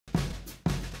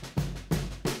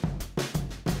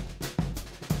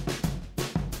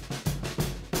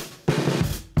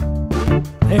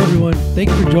Hey everyone, thank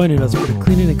you for joining us for the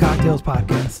Cleaning and Cocktails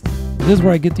podcast. This is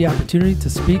where I get the opportunity to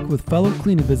speak with fellow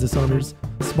cleaning business owners,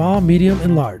 small, medium,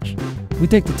 and large. We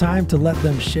take the time to let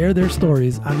them share their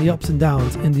stories on the ups and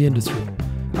downs in the industry.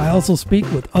 I also speak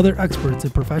with other experts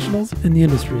and professionals in the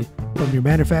industry, from your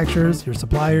manufacturers, your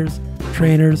suppliers,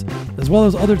 trainers, as well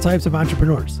as other types of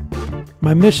entrepreneurs.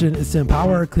 My mission is to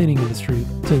empower our cleaning industry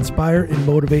to inspire and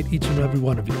motivate each and every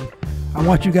one of you. I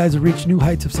want you guys to reach new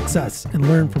heights of success and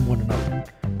learn from one another.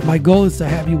 My goal is to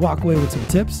have you walk away with some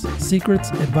tips,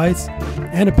 secrets, advice,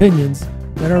 and opinions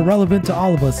that are relevant to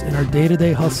all of us in our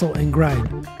day-to-day hustle and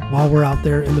grind while we're out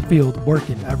there in the field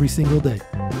working every single day.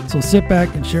 So sit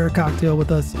back and share a cocktail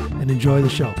with us and enjoy the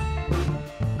show.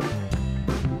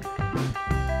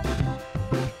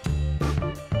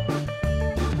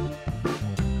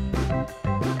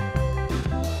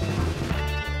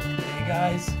 Hey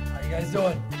guys, how you guys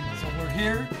doing? So we're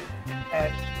here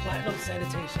at Platinum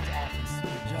Sanitation's office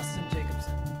with Justin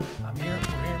Jacobson. We're here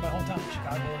in my hometown of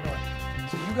Chicago, Illinois.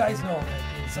 So you guys know that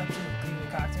the inception of Cleaning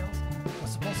and Cocktails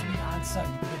was supposed to be on-site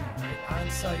video, right?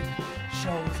 On-site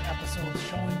shows, episodes,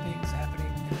 showing things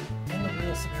happening in the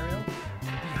real scenario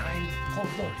behind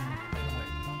closed doors, in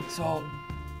a way. So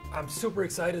I'm super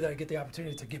excited that I get the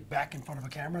opportunity to get back in front of a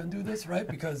camera and do this, right?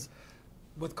 Because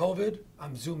with COVID,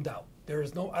 I'm zoomed out. I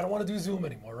don't want to do Zoom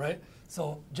anymore, right?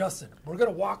 So Justin, we're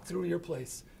going to walk through your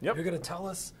place. Yep. You're going to tell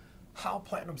us how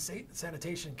Platinum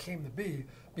Sanitation came to be,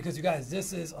 because you guys,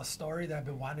 this is a story that I've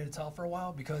been wanting to tell for a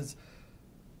while, because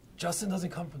Justin doesn't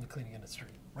come from the cleaning industry,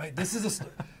 right? This is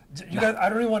you guys, I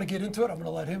don't even want to get into it. I'm going to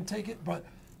let him take it, but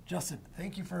Justin,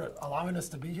 thank you for allowing us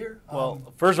to be here.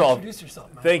 Well, first of all, introduce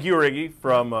yourself, man. Thank you, Riggy,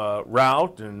 from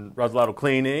Route and Rosalato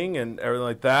Cleaning and everything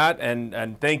like that,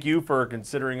 and thank you for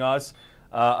considering us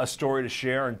a story to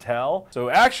share and tell. So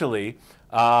actually,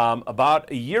 about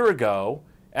a year ago,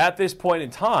 at this point in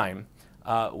time,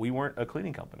 we weren't a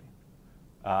cleaning company.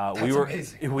 That's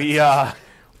amazing.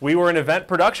 We were an event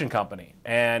production company,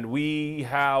 and we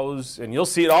house, and you'll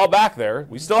see it all back there.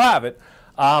 We still have it.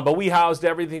 But we housed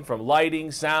everything from lighting,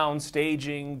 sound,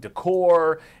 staging,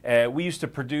 decor. We used to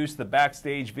produce the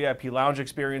backstage VIP lounge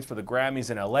experience for the Grammys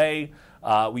in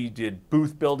LA. We did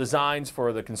booth bill designs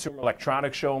for the Consumer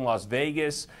Electronics Show in Las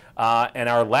Vegas. And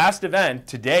our last event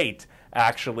to date,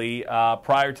 actually,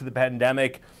 prior to the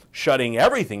pandemic shutting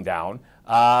everything down,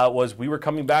 was we were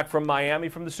coming back from Miami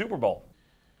from the Super Bowl.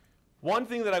 One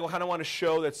thing that I kind of want to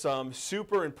show that's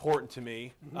super important to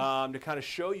me, to kind of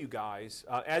show you guys,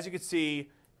 as you can see,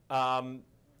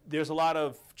 there's a lot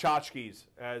of tchotchkes,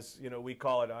 as you know we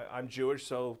call it. I'm Jewish,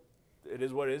 so it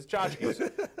is what it is,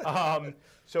 tchotchkes.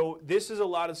 So this is a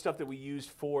lot of stuff that we used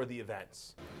for the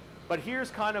events. But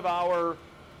here's kind of our...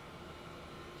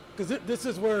 Because this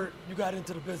is where you got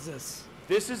into the business.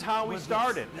 This is how we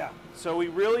started. Yeah. So we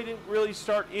really didn't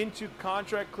start into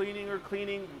contract cleaning or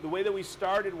cleaning. The way that we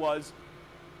started was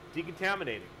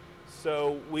decontaminating.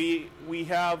 So we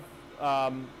have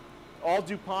all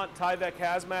DuPont Tyvek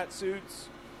hazmat suits,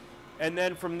 and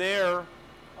then from there,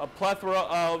 a plethora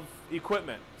of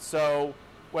equipment. So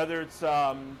whether it's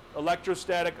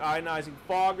electrostatic ionizing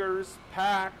foggers,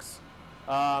 packs,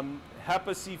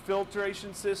 HEPA-C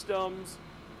filtration systems,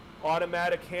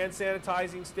 automatic hand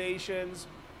sanitizing stations.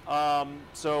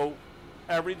 So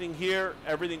everything here,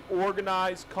 everything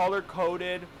organized,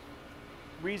 color-coded.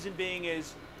 Reason being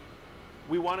is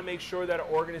we want to make sure that our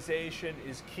organization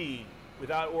is key.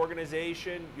 Without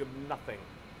organization, you have nothing.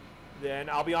 Then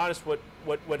I'll be honest,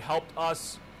 what helped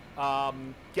us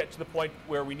get to the point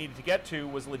where we needed to get to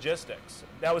was logistics.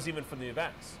 That was even from the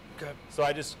events. Okay. So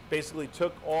I just basically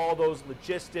took all those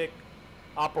logistic,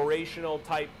 operational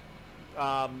type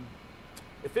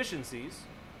efficiencies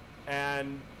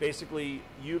and basically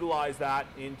utilize that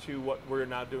into what we're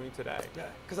now doing today. Yeah,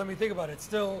 because I mean, think about it.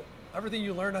 Still, everything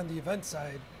you learn on the event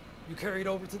side, you carry it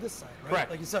over to this side, right?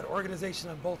 Correct. Like you said, organization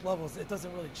on both levels, it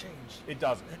doesn't really change. It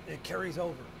doesn't. It carries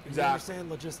over. Exactly. You understand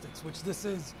logistics, which this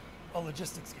is a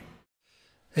logistics game.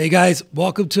 Hey guys,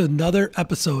 welcome to another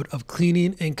episode of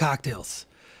Cleaning and Cocktails.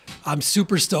 I'm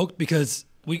super stoked because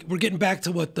we're getting back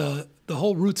to what the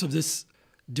whole roots of this,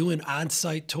 doing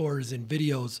on-site tours and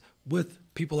videos with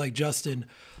people like Justin.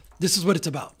 This is what it's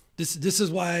about. This is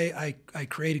why I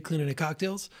created Cleaning and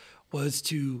Cocktails, was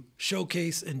to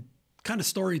showcase and kind of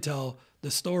storytell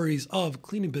the stories of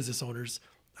cleaning business owners,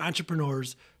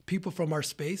 entrepreneurs, people from our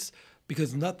space,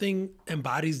 because nothing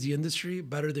embodies the industry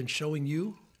better than showing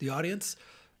you, the audience,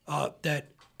 that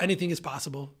anything is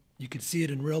possible. You can see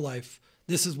it in real life.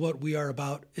 This is what we are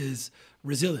about, is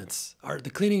resilience. The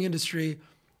cleaning industry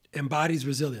embodies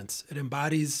resilience. It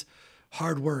embodies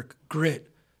hard work, grit,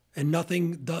 and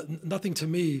nothing to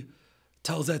me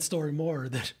tells that story more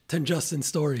than Justin's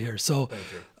story here. So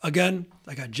again,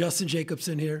 I got Justin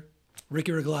Jacobson here,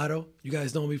 Ricky Regalado. You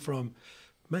guys know me from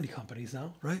many companies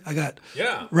now, right? I got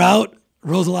Route,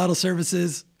 Rosalato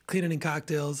Services, Cleaning and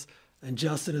Cocktails, and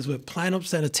Justin is with Platinum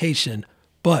Sanitation.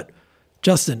 But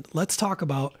Justin, let's talk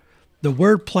about the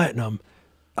word platinum.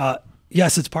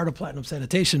 Yes, it's part of Platinum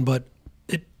Sanitation, but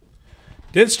it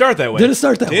didn't start that way. Didn't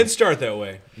start that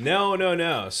way.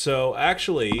 No. So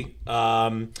actually,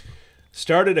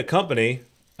 started a company.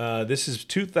 This is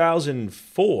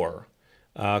 2004,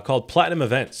 called Platinum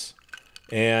Events.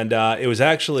 And it was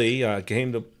actually,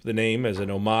 came to the name as an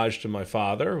homage to my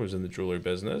father, who was in the jewelry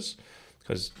business,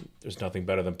 because there's nothing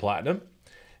better than platinum.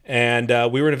 And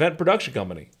we were an event production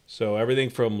company. So everything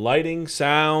from lighting,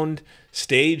 sound,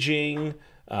 staging,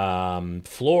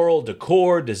 floral,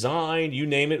 decor, design, you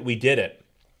name it, we did it.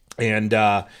 And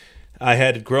I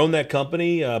had grown that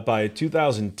company by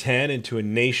 2010 into a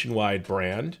nationwide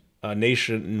brand, a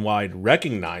nationwide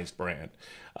recognized brand.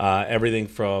 Everything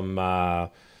from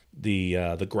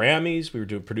the Grammys, we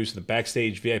were producing the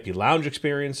backstage VIP lounge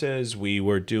experiences. We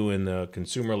were doing the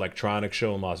Consumer Electronics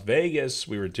Show in Las Vegas.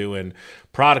 We were doing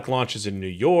product launches in New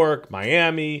York,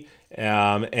 Miami,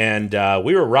 and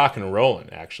we were rocking and rolling.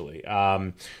 Actually,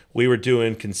 we were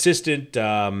doing consistent,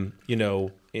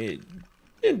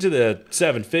 into the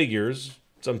 7 figures,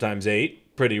 sometimes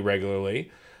 8, pretty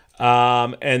regularly.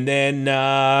 And then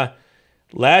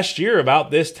last year,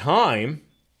 about this time,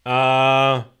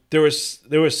 there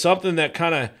was something that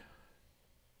kind of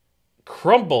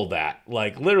crumbled that,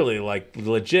 like literally, like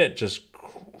legit, just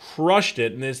crushed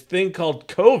it. And this thing called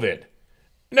COVID.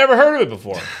 Never heard of it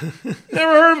before.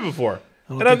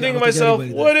 And I'm thinking to myself,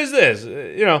 what is this?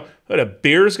 What, a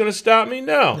beer is going to stop me?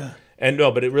 No. Yeah. And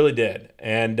no, but it really did.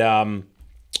 And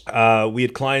we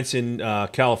had clients in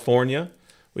California.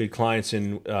 We had clients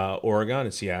in Oregon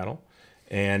and Seattle.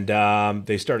 And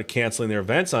they started canceling their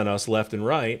events on us left and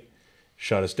right,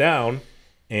 shut us down.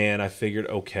 And I figured,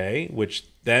 okay, which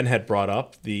then had brought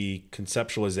up the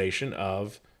conceptualization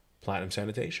of Platinum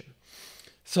Sanitation.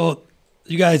 So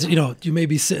you guys, you may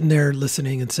be sitting there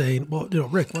listening and saying, well,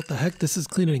 Rick, what the heck? This is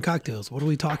Cleaning and Cocktails. What are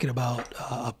we talking about?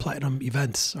 Platinum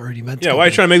events or an event? Yeah, why are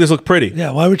you trying to make this look pretty?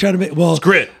 Yeah, why are we trying to make, well, it's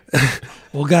grit.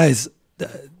 Well, guys,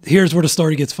 here's where the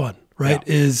story gets fun, right?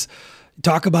 Yeah. Is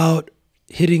talk about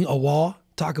hitting a wall,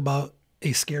 talk about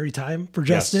a scary time for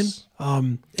Justin. Yes.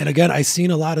 And again, I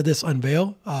seen a lot of this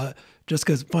unveil, just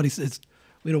because funny, it's,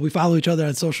 we follow each other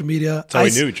on social media. That's how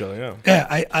we knew each other, yeah.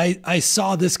 Yeah, I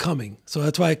saw this coming. So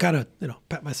that's why I kind of,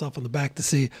 pat myself on the back to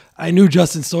see, I knew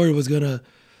Justin's story was going to,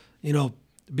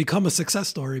 become a success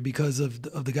story because of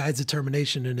the guy's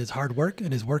determination and his hard work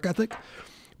and his work ethic.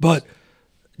 But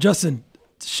Justin,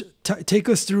 take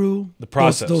us through the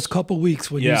process. Those couple weeks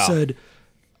when you said,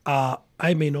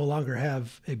 I may no longer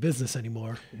have a business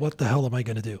anymore. What the hell am I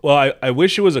going to do? Well, I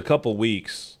wish it was a couple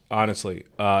weeks, honestly.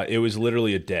 It was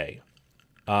literally a day.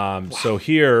 Wow. So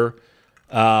here,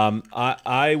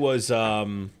 I was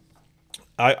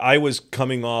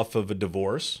coming off of a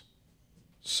divorce.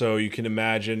 So you can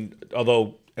imagine,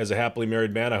 although as a happily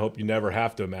married man, I hope you never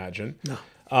have to imagine. No.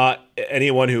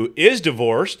 Anyone who is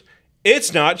divorced,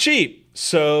 it's not cheap.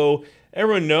 So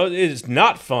everyone knows it is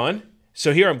not fun.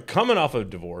 So here I'm coming off of a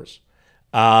divorce.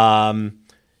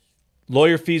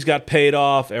 Lawyer fees got paid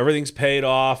off. Everything's paid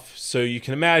off. So you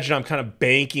can imagine I'm kind of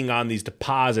banking on these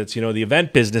deposits. The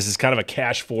event business is kind of a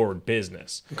cash forward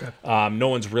business. Okay. No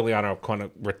one's really on a kind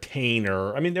of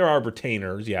retainer. I mean, there are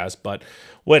retainers, yes, but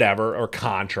whatever, or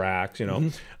contracts,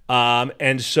 Mm-hmm.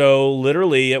 And so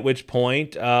literally at which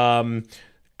point,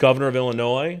 Governor of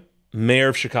Illinois, Mayor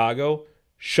of Chicago,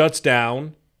 shuts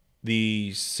down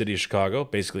the city of Chicago,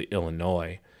 basically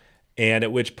Illinois. And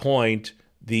at which point,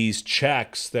 these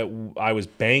checks that I was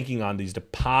banking on, these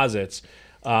deposits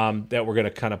that were going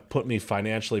to kind of put me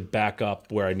financially back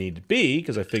up where I need to be,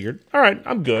 because I figured, all right,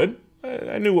 I'm good.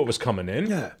 I knew what was coming in.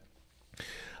 Yeah.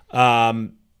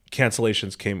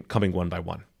 Cancellations coming one by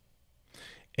one.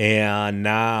 And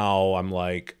now I'm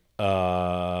like,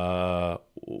 you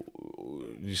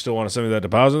still want to send me that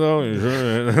deposit though?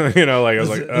 I was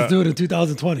like, let's do it in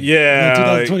 2020. Yeah.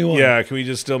 2021. Yeah. Can we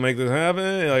just still make this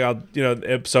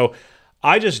happen? So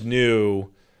I just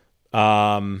knew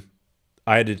I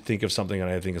had to think of something, and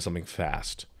I had to think of something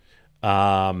fast.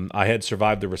 I had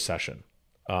survived the recession.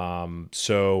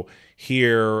 So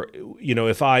here,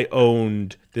 if I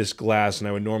owned this glass and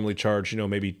I would normally charge,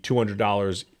 maybe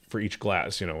 $200 for each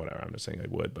glass, whatever. I'm not saying I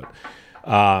would, but,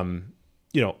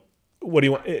 what do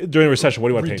you want during the recession? What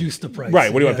do you want to pay? Reduce the price.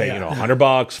 Right. What do you want to pay? $100,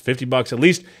 $50. At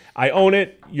least I own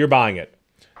it. You're buying it.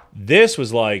 This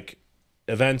was like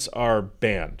events are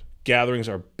banned. gatherings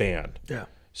are banned. Yeah.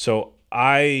 So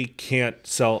I can't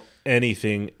sell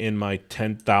anything in my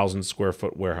 10,000 square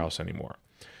foot warehouse anymore.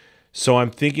 So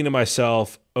I'm thinking to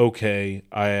myself, okay,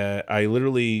 I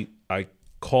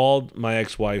called my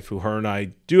ex-wife, who her and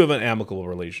I do have an amicable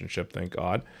relationship, thank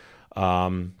God.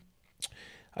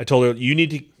 I told her, you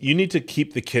need to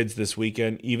keep the kids this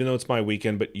weekend, even though it's my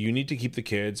weekend, but you need to keep the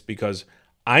kids because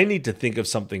I need to think of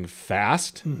something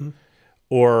fast,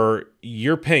 or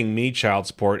you're paying me child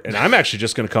support, and I'm actually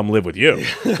just going to come live with you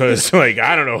because, like,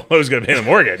 I don't know who's going to pay the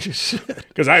mortgage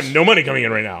because I have no money coming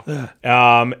in right now.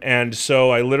 And so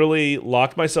I literally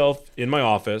locked myself in my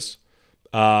office.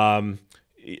 I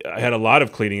had a lot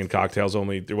of cleaning and cocktails,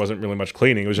 only there wasn't really much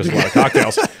cleaning. It was just a lot of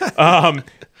cocktails.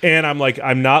 And I'm like,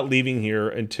 I'm not leaving here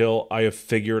until I have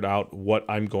figured out what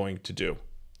I'm going to do.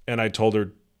 And I told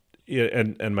her,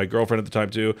 and my girlfriend at the time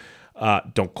too,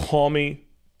 don't call me.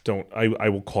 I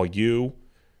will call you.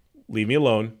 Leave me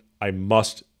alone. I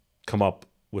must come up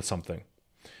with something.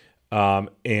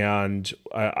 And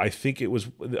I think it was,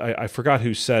 I forgot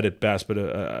who said it best, but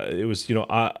it was,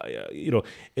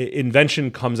 invention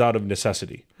comes out of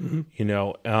necessity,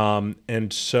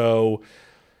 and so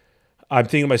I'm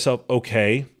thinking to myself,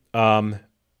 okay,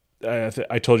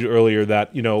 I told you earlier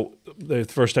that, the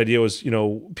first idea was,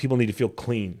 people need to feel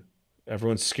clean.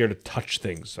 Everyone's scared to touch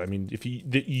things. I mean, if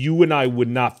you and I would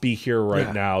not be here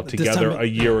right now together a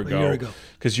year ago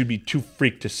because you'd be too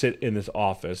freaked to sit in this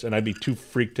office and I'd be too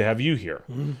freaked to have you here.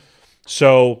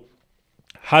 So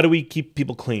how do we keep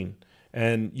people clean?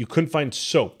 And you couldn't find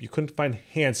soap. You couldn't find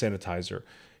hand sanitizer,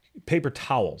 paper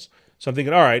towels. So I'm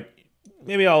thinking, all right,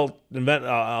 maybe I'll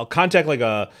contact like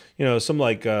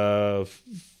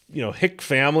hick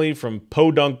family from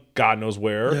Podunk, God knows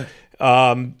where.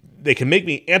 Yeah. They can make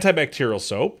me antibacterial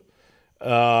soap.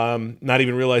 Not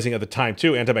even realizing at the time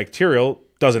too, antibacterial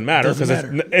doesn't matter because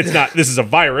it's not. This is a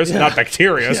virus, not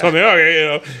bacteria. Yeah. So I'm like,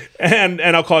 okay, and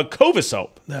I'll call it Cova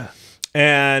soap. Yeah.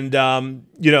 And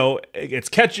it's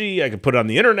catchy. I can put it on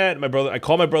the internet. I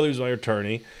call my brother, who's my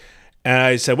attorney, and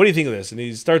I said, "What do you think of this?" And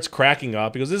he starts cracking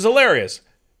up. He goes, "This is hilarious."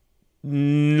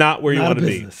 Not where you want to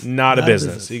be. Not a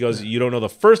business. He goes, "You don't know the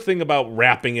first thing about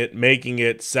wrapping it, making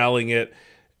it, selling it.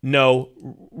 No,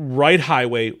 right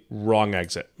highway, wrong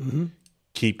exit.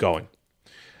 Keep going."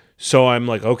 So I'm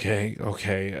like, okay.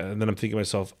 And then I'm thinking to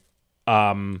myself, what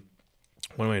am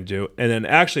I going to do? And then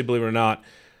actually, believe it or not,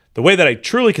 the way that I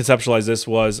truly conceptualized this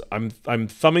was I'm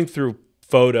thumbing through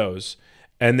photos,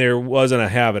 and there was, and I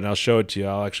have it, and I'll show it to you.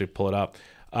 I'll actually pull it up.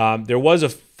 There was a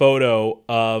photo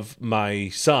of my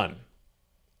son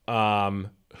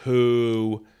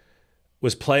who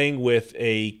was playing with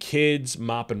a kid's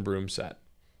mop and broom set.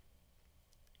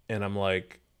 And I'm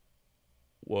like,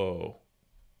 whoa,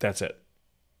 that's it.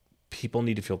 People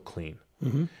need to feel clean.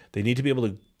 They need to be able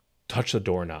to touch the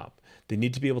doorknob. They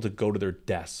need to be able to go to their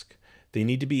desk. They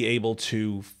need to be able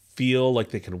to feel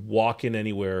like they can walk in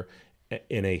anywhere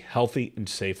in a healthy and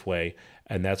safe way.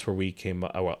 And that's where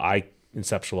I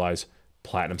conceptualized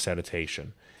Platinum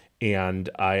Sanitation. And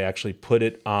I actually put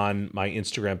it on my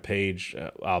Instagram page.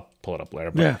 I'll pull it up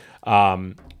later. But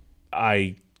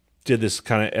I did this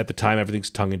kind of, at the time,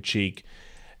 everything's tongue in cheek.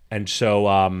 And so,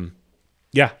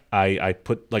 I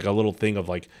put like a little thing of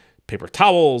like paper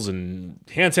towels and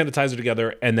hand sanitizer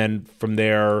together. And then from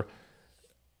there,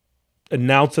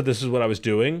 announced that this is what I was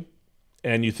doing.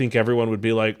 And you think everyone would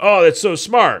be like, "Oh, that's so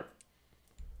smart."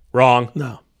 Wrong.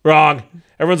 No. Wrong.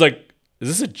 Everyone's like, "Is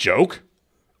this a joke?"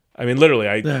 I mean, literally,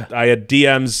 I had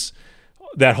DMs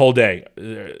that whole day.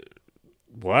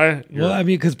 What? Well, I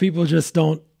mean, because people just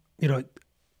don't,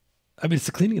 it's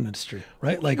the cleaning industry,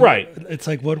 right? Like, it's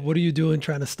like, what are you doing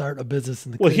trying to start a business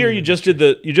in the cleaning industry?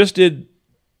 you just did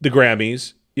the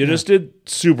Grammys, you just did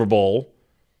Super Bowl,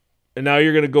 and now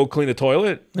you're gonna go clean a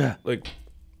toilet? Yeah, like,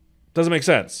 doesn't make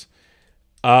sense.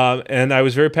 And I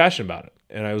was very passionate about it,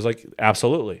 and I was like,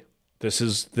 absolutely, this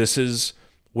is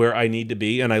where I need to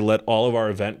be, and I let all of our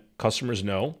event customers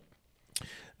know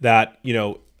that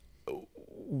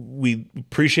we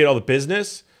appreciate all the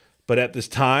business, but at this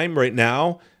time right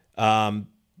now,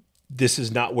 this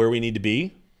is not where we need to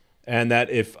be. And that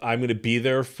if I'm going to be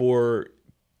there for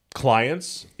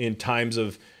clients in times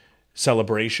of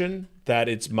celebration, that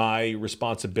it's my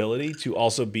responsibility to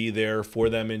also be there for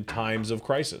them in times of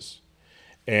crisis.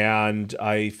 And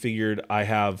I figured I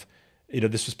have,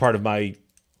 this was part of my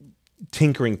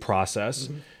tinkering process.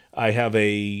 I have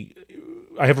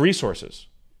resources,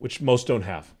 which most don't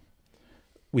have.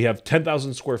 We have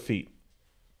 10,000 square feet.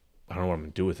 I don't know what I'm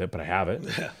going to do with it, but I have it.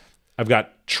 I've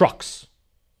got trucks.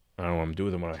 I don't know what I'm going to do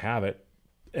with them when I have it.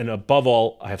 And above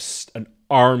all, I have an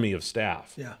army of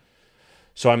staff. Yeah.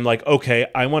 So I'm like, okay,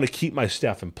 I want to keep my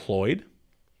staff employed.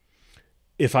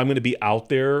 If I'm going to be out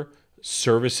there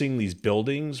servicing these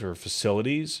buildings or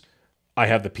facilities, I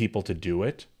have the people to do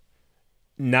it.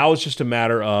 Now it's just a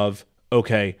matter of,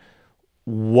 okay,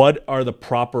 what are the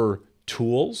proper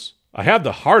tools? I have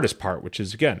the hardest part, which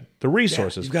is, again, the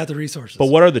resources. You've got the resources. But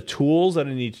what are the tools that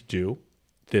I need to do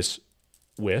this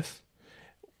with?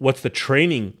 What's the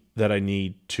training that I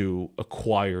need to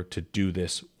acquire to do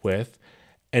this with?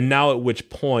 And now at which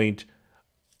point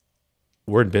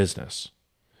we're in business.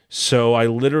 So I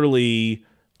literally...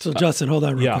 So Justin, hold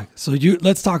on real quick. So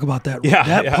let's talk about that.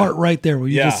 Yeah, part right there where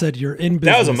you just said you're in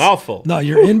business. That was a mouthful. No,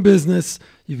 you're in business.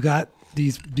 You've got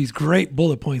these great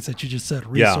bullet points that you just said: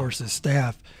 resources,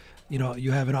 staff. You know,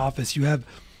 you have an office. You have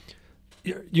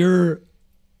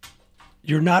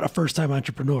you're not a first-time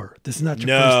entrepreneur. This is not your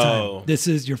first time. This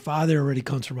is your father already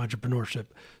comes from entrepreneurship.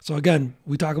 So again,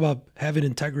 we talk about having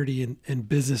integrity in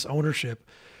business ownership.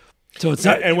 So it's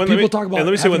not. And when people talk about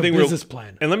let me say one thing business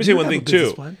plan. And let me say one thing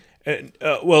too. And,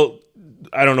 well,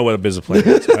 I don't know what a business plan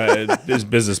is. This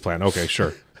business plan. Okay,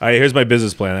 sure. Here's my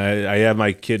business plan. I have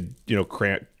my kid,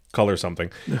 color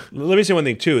something. Let me say one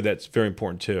thing too. That's very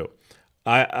important too.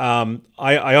 I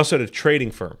also had a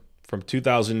trading firm from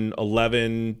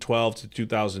 2011, 12 to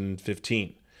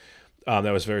 2015.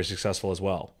 That was very successful as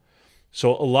well.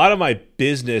 So a lot of my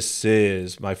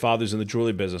businesses, my father's in the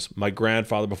jewelry business. My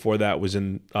grandfather before that was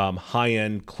in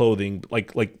high-end clothing,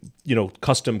 like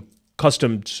custom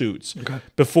suits. Okay.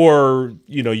 Before,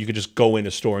 you could just go in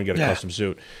a store and get a custom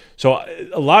suit. So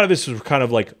a lot of this was kind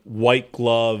of like white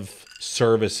glove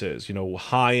services,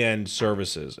 high-end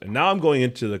services. And now I'm going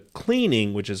into the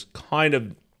cleaning, which is kind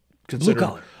of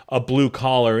considered a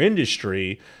blue-collar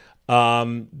industry.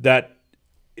 That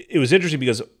it was interesting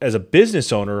because as a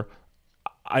business owner,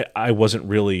 I wasn't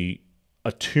really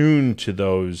attuned to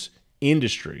those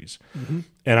industries. Mm-hmm.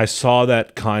 And I saw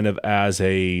that kind of as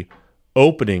a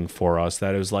opening for us,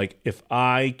 that it was like, if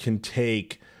I can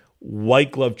take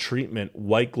white glove treatment,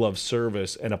 white glove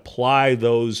service, and apply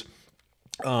those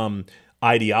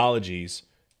ideologies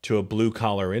to a blue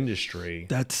collar industry,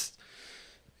 that's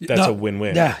a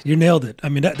win-win. Yeah, you nailed it. I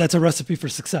mean, that's a recipe for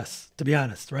success, to be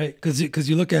honest, right? Because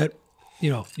you look at,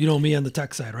 me on the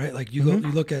tech side, right? Like you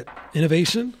look at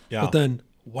innovation, but then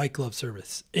white glove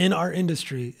service. In our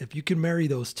industry, if you can marry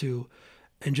those two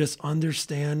and just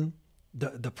understand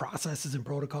the processes and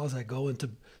protocols that go into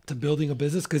building a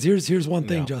business. Because here's one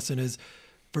thing, Justin, is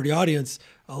for the audience,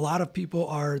 a lot of people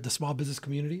are the small business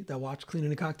community that watch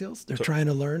Cleaning and Cocktails. They're trying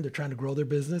to learn. They're trying to grow their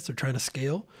business. They're trying to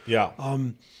scale. Yeah.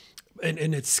 And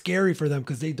it's scary for them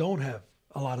because they don't have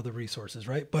a lot of the resources,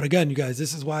 right? But again, you guys,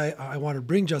 this is why I want to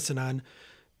bring Justin on,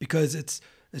 because it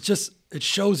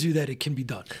shows you that it can be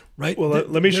done, right? Well,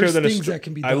 let me share that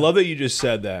can be done. I love that you just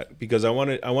said that, because I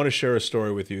want to share a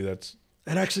story with you that's...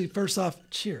 And actually, first off,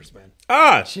 cheers, man.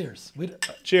 Cheers.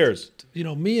 Cheers.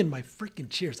 Me and my freaking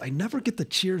cheers. I never get the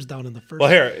cheers down in the first. Well,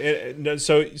 here,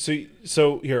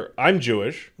 so here, I'm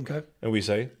Jewish. Okay. And we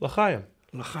say l'chaim.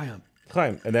 L'chaim.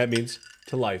 L'chaim, and that means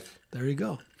to life. There you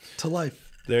go. To life.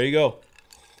 There you go.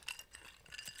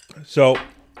 So,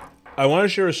 I want to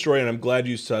share a story, and I'm glad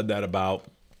you said that about,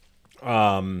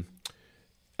 some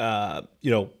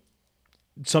don't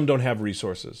have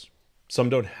resources. Some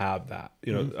don't have that,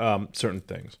 certain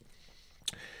things.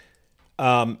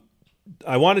 I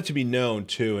want it to be known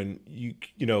too, and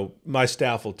my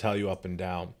staff will tell you up and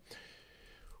down.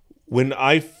 When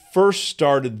I first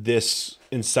started this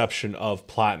inception of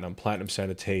Platinum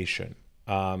Sanitation,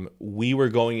 we were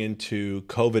going into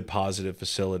COVID positive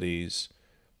facilities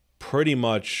pretty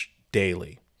much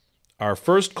daily. Our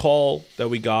first call that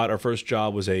we got, our first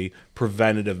job, was a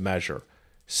preventative measure.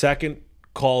 Second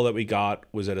call that we got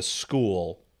was at a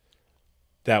school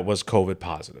that was COVID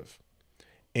positive.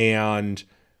 And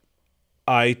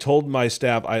I told my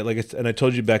staff, and I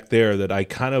told you back there, that I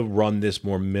kind of run this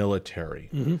more military.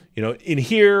 Mm-hmm. In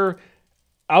here,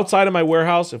 outside of my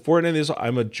warehouse, if we're in this,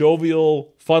 I'm a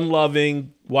jovial,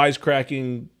 fun-loving,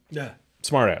 wisecracking,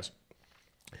 smartass.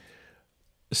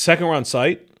 Second we're on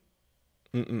site,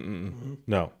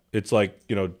 no, it's like,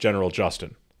 General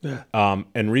Justin. Yeah.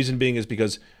 And reason being is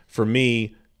because, for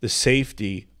me, the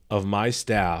safety of my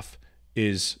staff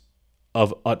is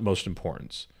of utmost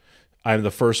importance. I'm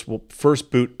the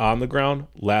first boot on the ground,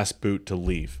 last boot to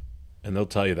leave, and they'll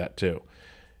tell you that too.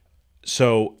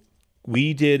 So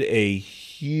we did a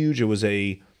huge.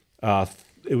 This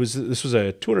was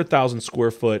a 200,000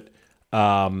 square foot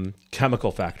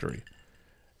chemical factory,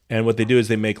 and what they do is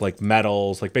they make like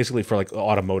metals, like basically for like the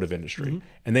automotive industry, mm-hmm.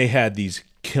 and they had these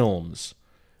kilns,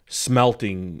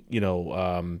 smelting,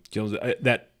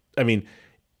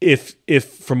 if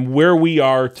from where we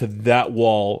are to that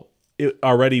wall, it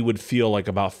already would feel like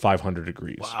about 500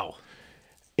 degrees. Wow.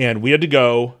 And we had to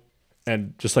go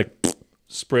and just like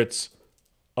spritz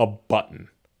a button.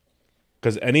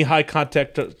 Because any high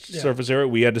contact surface area,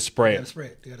 we had to spray You it. gotta spray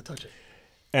it. You gotta touch it.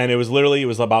 And it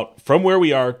was about from where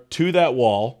we are to that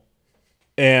wall,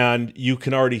 and you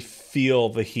can already feel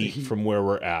the heat from where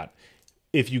we're at.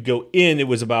 If you go in, it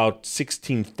was about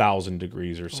 16,000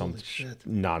 degrees or some shit.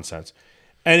 nonsense.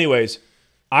 Anyways,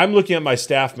 I'm looking at my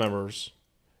staff members,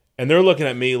 and they're looking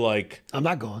at me like, I'm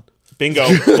not going. bingo.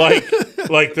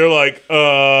 like they're like,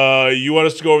 you want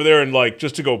us to go over there and like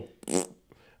just to go?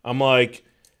 I'm like,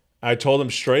 I told them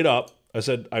straight up. I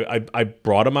said I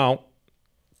brought them out,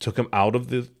 took them out of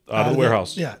the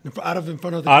warehouse, out of in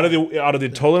front of the out of the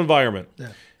total environment. Yeah.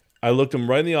 I looked them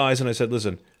right in the eyes and I said,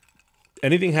 listen,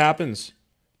 anything happens,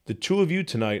 the two of you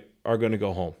tonight are going to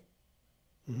go home.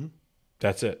 Mm-hmm.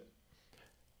 That's it.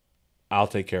 I'll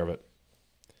take care of it.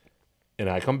 And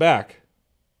I come back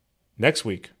next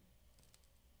week.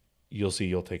 You'll see.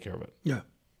 You'll take care of it. Yeah.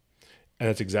 And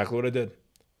that's exactly what I did.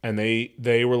 And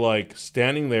they were like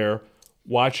standing there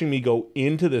watching me go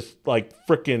into this like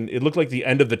freaking, it looked like the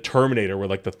end of the Terminator where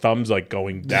like the thumb's like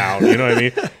going down, you know what I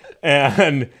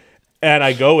mean? And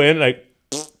I go in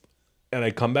and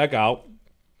I come back out,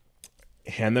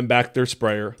 hand them back their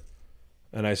sprayer,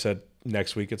 and I said,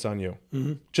 next week it's on you.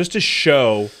 Mm-hmm. Just to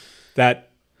show that,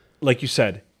 like you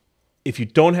said, if you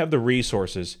don't have the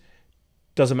resources,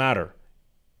 doesn't matter.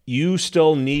 You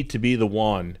still need to be the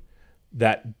one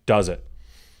that does it.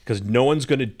 Because no one's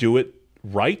going to do it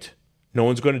right. No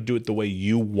one's going to do it the way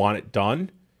you want it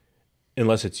done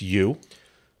unless it's you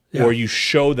or you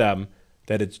show them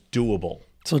that it's doable.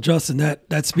 So Justin,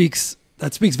 that speaks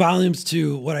volumes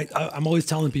to what I'm always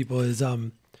telling people is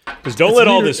because don't let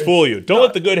all this fool you. Don't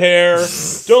let the good hair.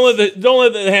 Don't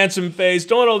let the handsome face.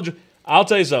 Don't let all. I'll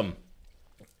tell you something.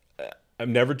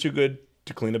 I'm never too good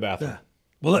to clean a bathroom. Yeah.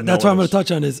 Well, that's what I'm going to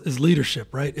touch on is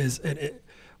leadership, right?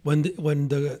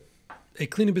 When a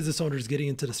cleaning business owner is getting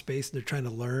into the space and they're trying to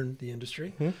learn the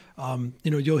industry,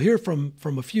 you'll hear from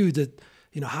a few that,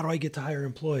 how do I get to hire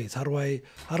employees? How do I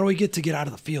get out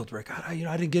of the field, Rick? I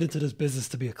didn't get into this business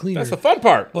to be a cleaner. That's the fun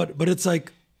part. But it's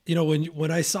like,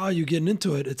 when I saw you getting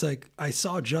into it, it's like I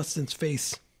saw Justin's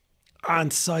face on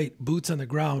site, boots on the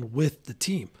ground with the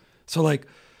team. So like,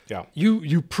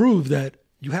 you prove that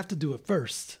you have to do it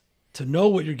first to know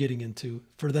what you're getting into,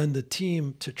 for then the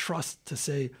team to trust to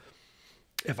say,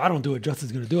 if I don't do it,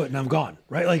 Justin's going to do it, and I'm gone,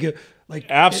 right? Like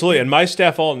absolutely. And my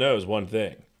staff all knows one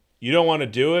thing: you don't want to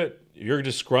do it. You're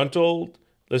disgruntled.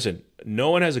 Listen,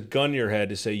 no one has a gun in your head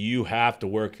to say you have to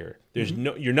work here. There's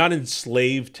you're not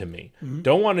enslaved to me. Mm-hmm.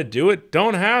 Don't want to do it.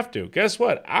 Don't have to. Guess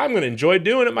what? I'm going to enjoy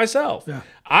doing it myself. Yeah.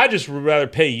 I just would rather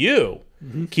pay you,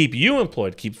 keep you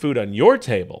employed, keep food on your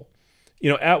table.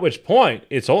 At which point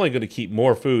it's only going to keep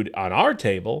more food on our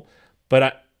table,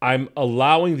 but I'm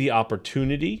allowing the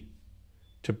opportunity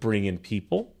to bring in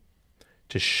people,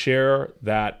 to share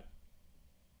that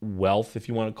wealth, if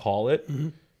you want to call it,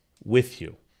 with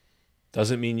you.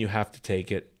 Doesn't mean you have to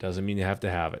take it. Doesn't mean you have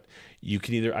to have it. You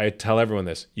can either, I tell everyone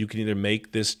this, you can either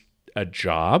make this a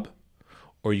job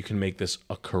or you can make this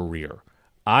a career.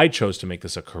 I chose to make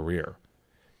this a career.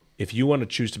 If you want to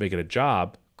choose to make it a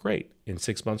job, great. In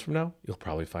 6 months from now, you'll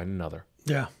probably find another.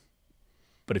 Yeah.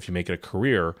 But if you make it a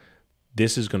career,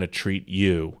 this is going to treat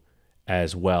you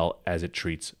as well as it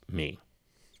treats me.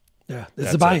 Yeah,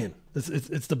 it's the buy-in.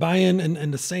 It's the buy-in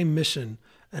and the same mission.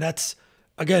 And that's,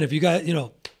 again, if you guys,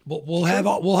 we'll have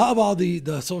all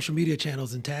the social media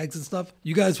channels and tags and stuff.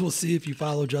 You guys will see if you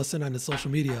follow Justin on his social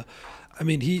media. I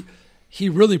mean, he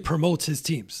really promotes his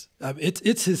teams.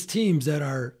 It's his teams that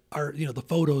are the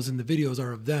photos and the videos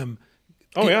are of them.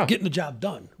 Getting the job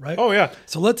done, right? Oh yeah.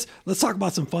 So let's talk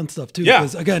about some fun stuff too. Yeah.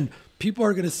 Because again, people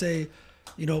are going to say,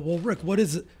 well, Rick, what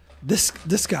is it? This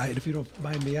guy, and if you don't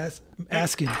mind me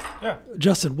asking,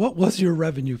 Justin, what was your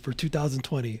revenue for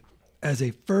 2020 as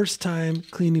a first-time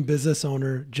cleaning business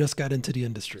owner just got into the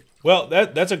industry? Well,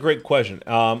 that's a great question.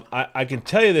 I can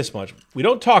tell you this much: we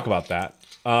don't talk about that.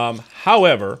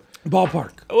 However,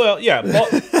 ballpark. Well, yeah,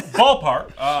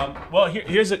 ballpark. Well,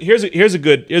 here's a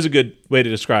good way to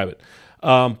describe it.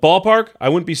 Ballpark. I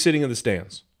wouldn't be sitting in the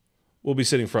stands. We'll be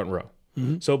sitting front row.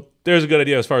 Mm-hmm. So there's a good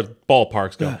idea as far as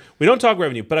ballparks go. Yeah. We don't talk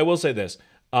revenue, but I will say this.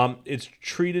 It's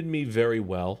treated me very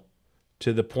well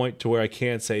to the point to where I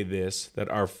can't say this, that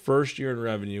our first year in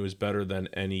revenue is better than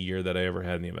any year that I ever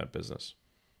had in the event business.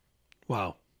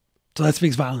 Wow. So that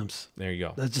speaks volumes. There you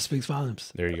go. That just speaks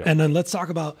volumes. There you go. And then let's talk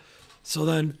about,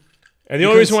 and the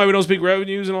only reason why we don't speak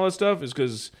revenues and all that stuff is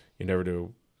because you never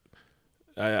do.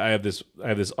 I have this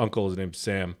uncle. His name's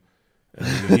Sam.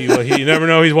 And you never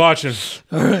know he's watching.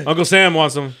 All right. Uncle Sam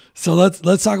wants them. So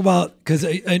let's talk about, because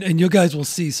and you guys will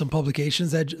see some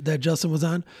publications that Justin was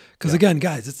on. Because again,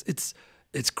 guys,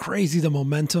 it's crazy the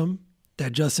momentum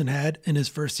that Justin had in his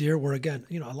first year. Where again,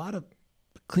 a lot of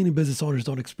cleaning business owners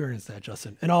don't experience that,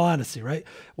 Justin. In all honesty, right?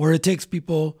 Where it takes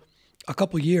people a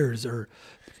couple years, or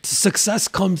success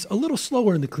comes a little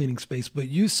slower in the cleaning space, but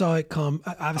you saw it come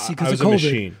obviously because of COVID. I was a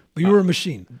machine. But you were a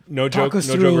machine. No joke.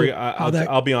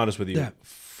 I'll be honest with you. Yeah.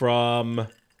 From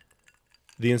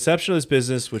the inception of this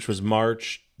business, which was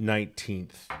March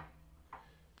 19th,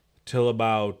 till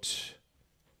about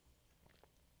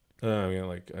I'm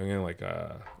getting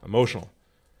emotional.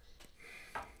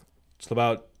 It's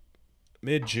about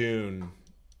mid-June,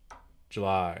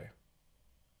 July.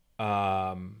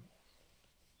 I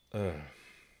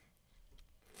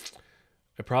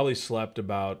probably slept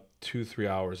about 2-3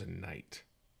 hours a night.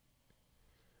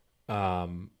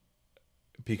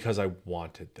 Because I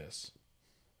wanted this.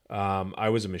 I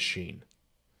was a machine.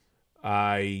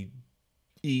 I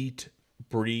eat,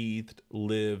 breathed,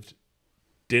 lived,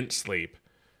 didn't sleep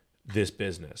this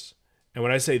business. And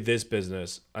when I say this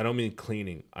business, I don't mean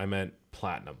cleaning. I meant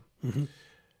platinum. Mm-hmm.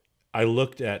 I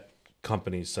looked at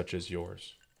companies such as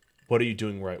yours. What are you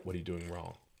doing right? What are you doing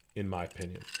wrong? In my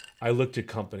opinion, I looked at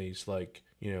companies like,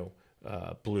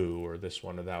 Blue or this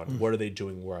one or that one. Mm. What are they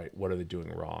doing right? What are they doing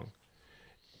wrong?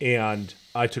 And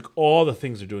I took all the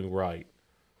things they're doing right.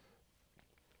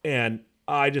 And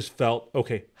I just felt,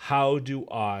 okay, how do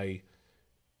I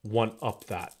one up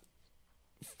that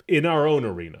in our own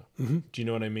arena? Mm-hmm. Do you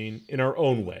know what I mean? In our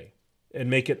own way, and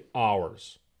make it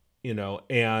ours,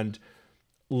 and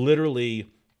literally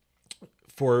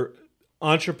for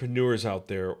entrepreneurs out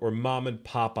there, or mom and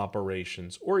pop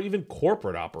operations, or even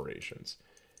corporate operations.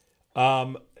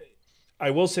 I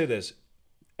will say this,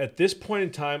 at this point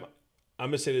in time, I'm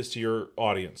going to say this to your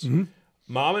audience. Mm-hmm.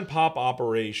 Mom and pop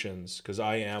operations, because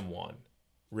I am one.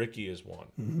 Ricky is one.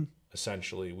 Mm-hmm.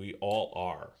 Essentially, we all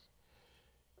are.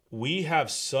 We have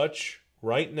such,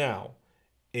 right now,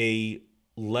 a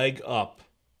leg up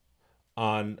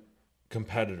on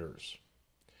competitors,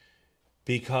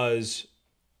 because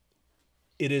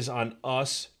it is on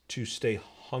us to stay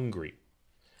hungry.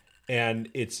 And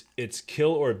it's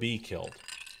kill or be killed.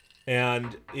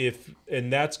 And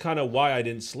that's kind of why I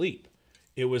didn't sleep.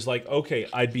 It was like, okay,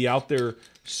 I'd be out there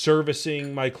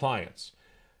servicing my clients.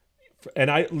 And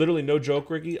I literally, no joke,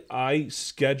 Ricky, I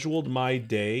scheduled my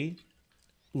day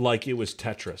like it was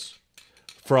Tetris.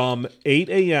 From 8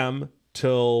 a.m.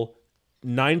 till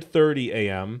 9:30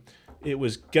 a.m., it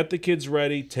was get the kids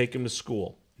ready, take them to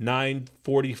school.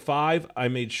 9:45, I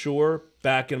made sure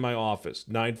back in my office.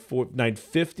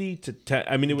 9:50 to 10.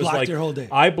 I mean, it was blocked like your whole day.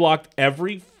 I blocked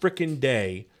every freaking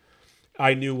day.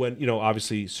 I knew when,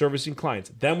 obviously servicing clients.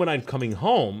 Then when I'm coming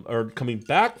home or coming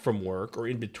back from work or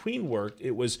in between work,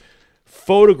 it was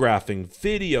photographing,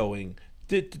 videoing.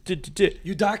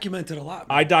 You documented a lot,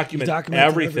 man. I documented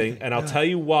everything. And I'll tell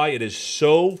you why it is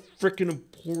so freaking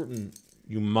important,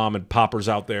 you mom and poppers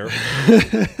out there.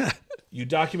 You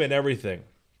document everything.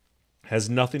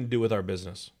 Has nothing to do with our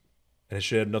business. And it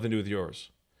should have nothing to do with yours.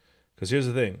 Because here's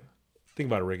the thing. Think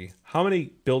about it, Ricky. How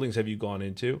many buildings have you gone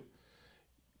into?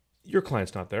 Your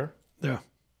client's not there. Yeah.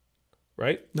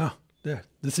 Right? No. Yeah.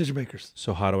 Decision makers.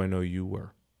 So how do I know you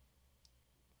were?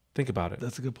 Think about it.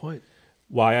 That's a good point.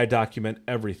 Why I document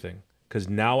everything. Because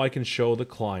now I can show the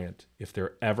client if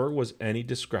there ever was any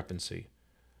discrepancy.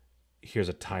 Here's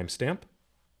a timestamp.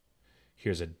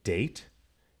 Here's a date.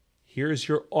 Here's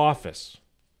your office.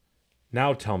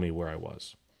 Now tell me where I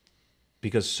was.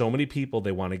 Because so many people,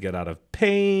 they want to get out of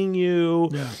paying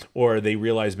you, or they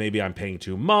realize maybe I'm paying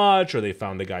too much, or they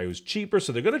found the guy who's cheaper.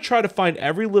 So they're going to try to find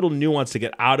every little nuance to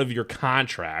get out of your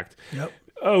contract. Yep.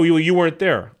 Oh, you weren't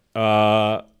there.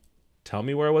 Tell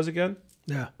me where I was again?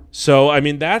 Yeah. So, I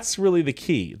mean, that's really the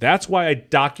key. That's why I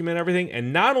document everything.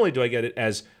 And not only do I get it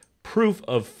as proof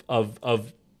of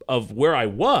where I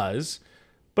was,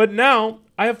 but now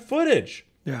I have footage.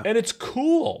 Yeah. And it's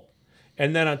cool.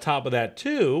 And then on top of that,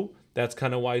 too, that's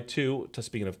kind of why, too,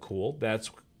 speaking of cool,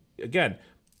 that's, again,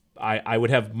 I would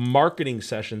have marketing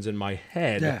sessions in my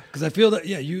head. Yeah, because I feel that,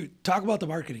 you talk about the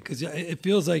marketing, because it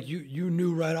feels like you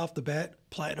knew right off the bat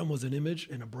Platinum was an image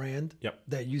and a brand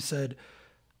that you said,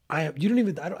 I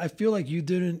feel like you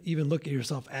didn't even look at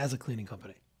yourself as a cleaning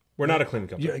company. We're not a cleaning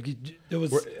company.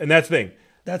 And that's the thing.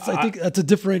 I think that's a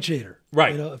differentiator.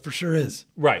 Right. It for sure is.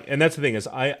 Right. And that's the thing is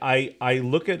I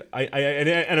look at,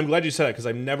 and I'm glad you said that, because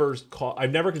I've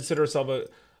never considered ourselves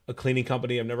a cleaning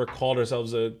company. I've never called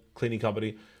ourselves a cleaning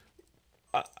company.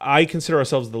 I consider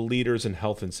ourselves the leaders in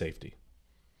health and safety.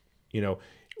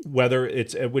 whether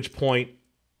it's at which point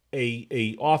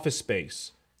a office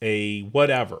space, a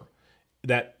whatever,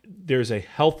 that there's a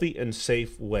healthy and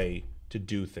safe way to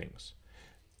do things.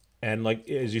 And like,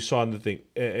 as you saw in the thing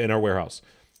in our warehouse,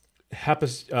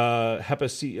 UVC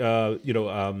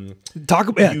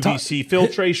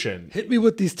filtration. Hit me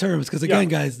with these terms, because again,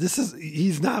 guys,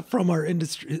 he's not from our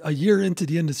industry. A year into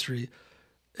the industry,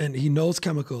 and he knows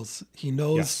chemicals. He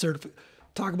knows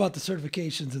talk about the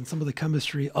certifications and some of the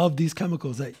chemistry of these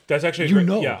chemicals that's actually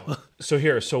Yeah.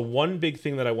 So one big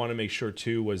thing that I want to make sure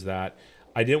too was that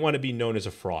I didn't want to be known as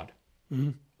a fraud.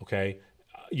 Mm-hmm. Okay.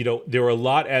 There were a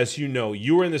lot, as you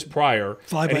were in this prior,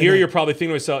 and here you're probably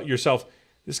thinking to yourself,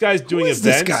 this guy's doing events.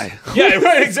 This guy? Yeah,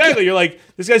 right, exactly. You're like,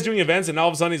 this guy's doing events, and all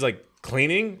of a sudden he's like,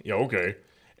 cleaning? Yeah, okay.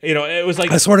 It was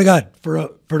like, I swear to God,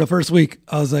 for the first week,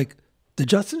 I was like, did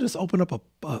Justin just open up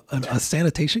a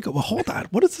sanitation company? Well, hold on,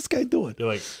 what is this guy doing? You're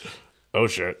like, oh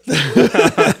shit. No,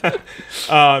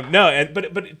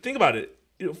 but think about it.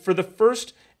 For the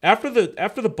first after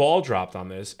the ball dropped on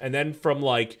this, and then from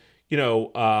like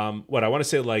what I want to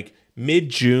say like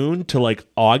mid-June to like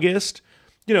August,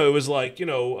 it was like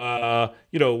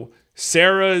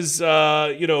Sarah's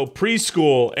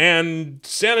preschool and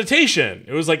sanitation.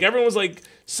 It was like everyone was like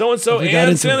so and so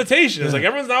and sanitation. It was like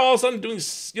everyone's now all of a sudden doing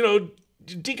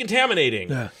decontaminating.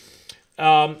 Yeah.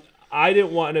 I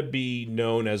didn't want to be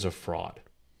known as a fraud.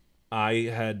 I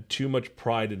had too much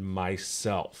pride in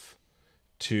myself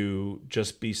to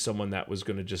just be someone that was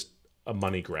going to just a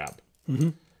money grab. Mm-hmm.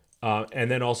 And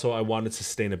then also I wanted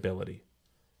sustainability.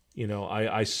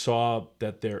 I saw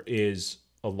that there is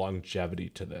a longevity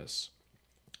to this.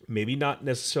 Maybe not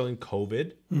necessarily in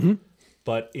COVID, mm-hmm.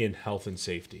 but in health and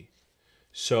safety.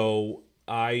 So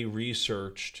I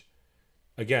researched,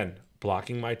 again,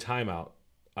 blocking my time out.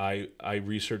 I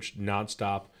researched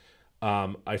nonstop.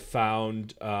 I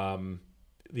found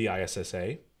the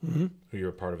ISSA, mm-hmm. who you're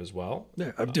a part of as well.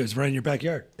 Yeah, dude, it's right in your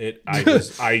backyard.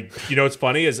 What's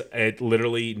funny is it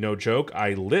literally, no joke,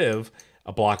 I live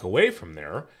a block away from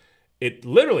there. It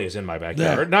literally is in my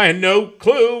backyard, and I had no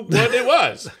clue what it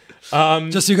was.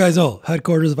 Just so you guys know,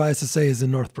 headquarters of ISSA is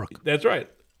in Northbrook. That's right.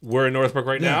 We're in Northbrook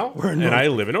right now, we're in and I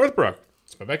live in Northbrook.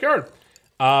 It's my backyard.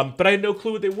 But I had no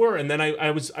clue what they were, and then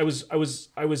I was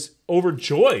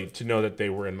overjoyed to know that they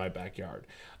were in my backyard.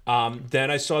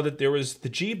 Then I saw that there was the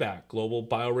GBAC, Global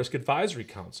Biorisk Advisory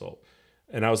Council,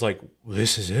 and I was like,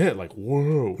 "This is it!" Like,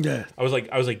 whoa! Yeah. I was like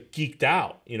geeked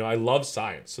out. I love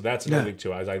science, so that's another thing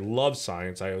too. I love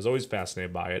science. I was always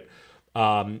fascinated by it,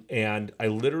 and I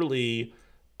literally,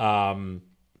 I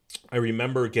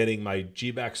remember getting my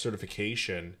GBAC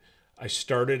certification. I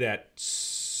started at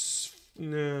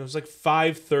it was like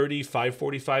 5:30,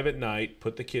 5:45 at night.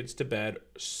 Put the kids to bed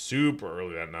super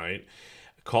early that night.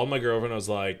 I called my girlfriend. I was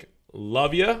like,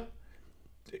 "Love you."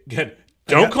 Again,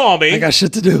 don't call me. I got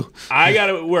shit to do. I got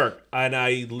to work. And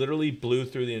I literally blew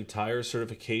through the entire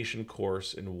certification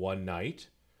course in one night.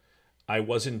 I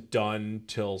wasn't done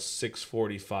till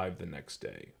 6:45 the next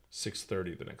day,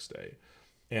 6:30 the next day.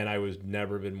 And I was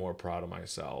never been more proud of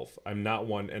myself. I'm not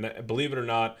one, and believe it or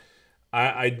not,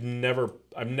 I'm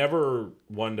never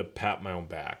one to pat my own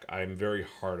back. I'm very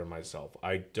hard on myself.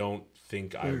 I don't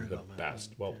think I'm the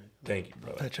best. Well, thank you,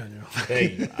 brother. Touch on you.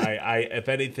 Thank you. I if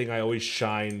anything, I always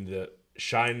shine.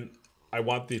 I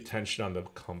want the attention on the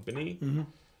company,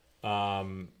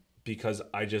 Mm-hmm. because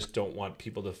I just don't want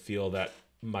people to feel that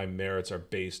my merits are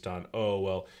based on,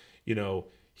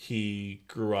 he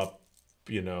grew up,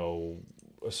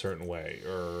 a certain way,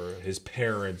 or his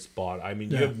parents bought. I mean,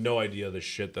 you have no idea the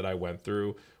shit that I went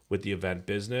through with the event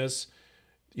business.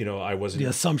 I wasn't, the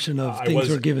assumption of things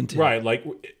were given to you. Right, like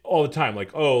all the time,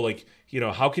 like,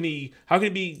 how can he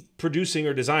be producing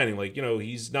or designing? Like,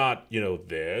 he's not,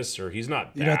 this, or he's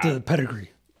not that. You got the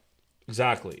pedigree.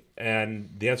 Exactly.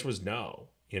 And the answer was no.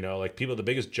 Like, the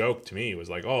biggest joke to me was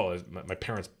like, oh, my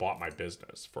parents bought my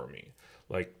business for me.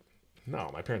 Like,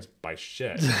 no, my parents buy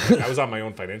shit. Like, I was on my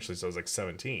own financially, so I was like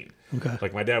 17. Okay.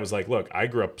 Like, my dad was like, look, I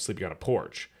grew up sleeping on a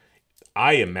porch.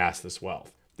 I amassed this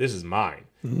wealth. This is mine.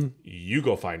 Mm-hmm. You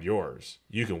go find yours.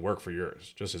 You can work for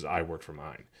yours, just as I worked for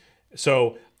mine.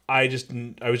 So I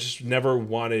was just never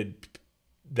wanted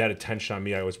that attention on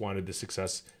me. I always wanted the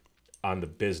success on the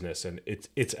business and its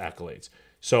accolades.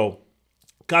 So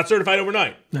got certified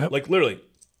overnight. Yep. Like, literally,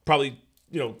 probably,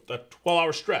 a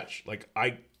 12-hour stretch.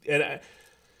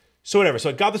 So whatever. So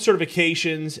I got the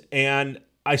certifications, and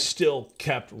I still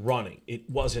kept running. It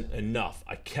wasn't enough.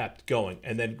 I kept going.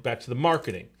 And then back to the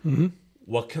marketing. Mm-hmm.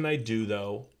 What can I do,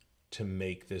 though, to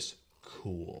make this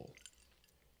cool?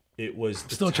 It was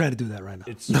Still trying to do that right now.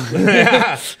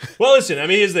 Well, listen, I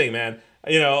mean, here's the thing, man.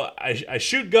 I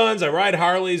shoot guns, I ride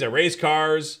Harleys, I race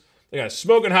cars. I got a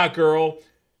smoking hot girl.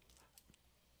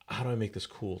 How do I make this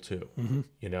cool too?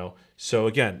 So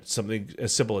again, something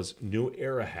as simple as New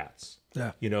Era hats.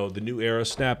 Yeah. The New Era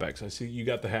snapbacks. I see you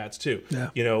got the hats too.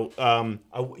 Yeah.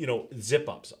 Zip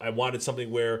ups. I wanted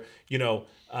something where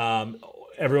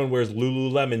everyone wears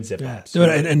Lululemon zip ups. Dude,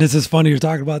 and this is funny you're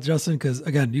talking about, Justin, because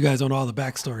again, you guys don't know all the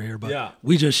backstory here, but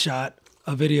we just shot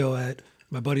a video at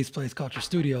my buddy's place, Culture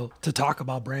Studio, to talk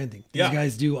about branding. These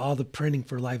guys do all the printing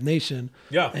for Live Nation.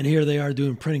 Yeah. And here they are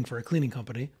doing printing for a cleaning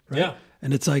company. Right? Yeah.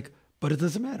 And it's like, but it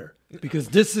doesn't matter because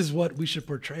this is what we should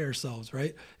portray ourselves,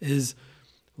 right? Is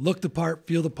look the part,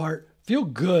 feel the part, feel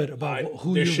good about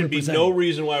who you're representing. There should be no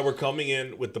reason why we're coming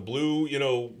in with the blue,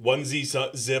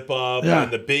 onesie zip up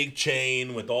and the big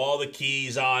chain with all the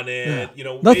keys on it.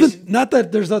 Yeah. Nothing. Not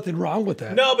that there's nothing wrong with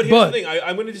that. No, but here's the thing.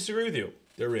 I'm going to disagree with you.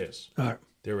 There is. All right.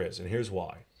 There is, and here's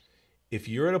why. If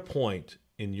you're at a point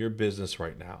in your business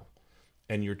right now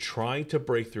and you're trying to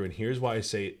break through, and here's why I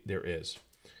say there is,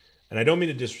 and I don't mean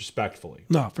it disrespectfully.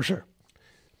 No, for sure.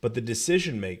 But the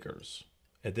decision makers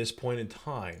at this point in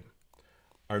time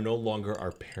are no longer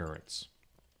our parents.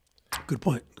 Good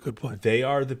point. Good point. They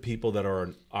are the people that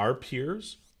are our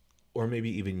peers or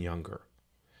maybe even younger.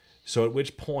 So at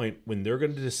which point, when they're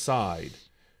going to decide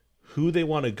who they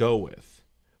want to go with,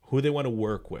 who they want to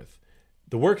work with,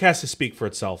 the work has to speak for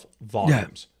itself,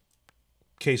 volumes.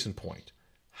 Yeah. Case in point.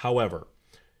 However,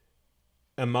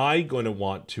 am I going to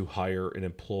want to hire and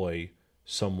employ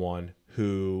someone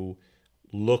who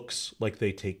looks like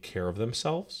they take care of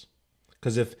themselves?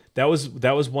 Because if that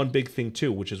was one big thing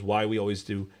too, which is why we always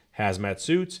do hazmat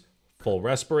suits, full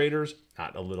respirators,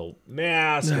 not a little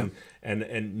mask,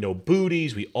 and no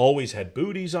booties. We always had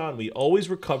booties on. We always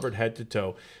were covered head to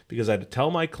toe because I had to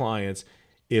tell my clients,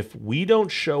 if we don't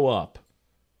show up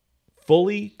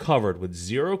fully covered with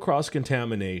zero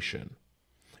cross-contamination,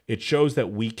 it shows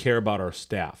that we care about our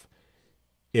staff.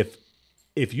 If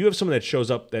you have someone that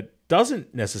shows up that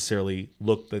doesn't necessarily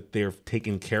look that they're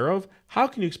taken care of, how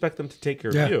can you expect them to take care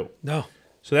of you? No.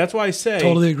 So that's why I say,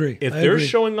 totally agree. If they're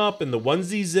showing up in the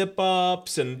onesie zip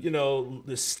ups and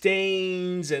the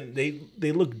stains and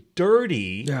they look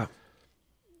dirty,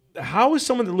 how is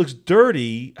someone that looks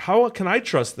dirty? How can I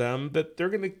trust them that they're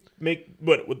going to make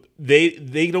what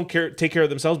they don't take care of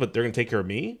themselves, but they're going to take care of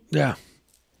me? Yeah,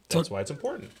 that's why it's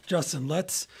important. Justin,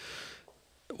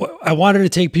 I wanted to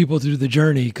take people through the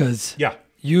journey because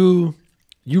you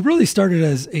really started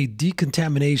as a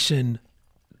decontamination,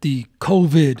 the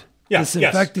COVID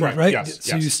disinfecting, right? Yes,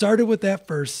 so you started with that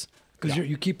first because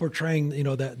you keep portraying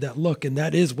that look, and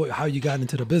that is how you got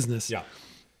into the business. Yeah.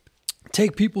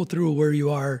 Take people through where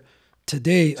you are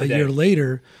today. A year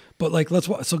later, but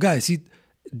so guys,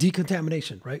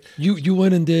 decontamination, right? You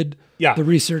went and did the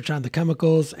research on the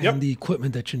chemicals and the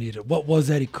equipment that you needed. What was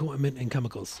that equipment and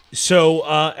chemicals? So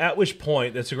at which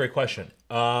point, that's a great question.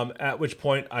 At which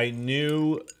point I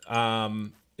knew,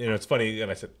 it's funny, and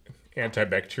I said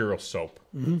antibacterial soap.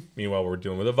 Mm-hmm. Meanwhile, we're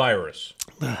dealing with a virus.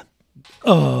 Yeah.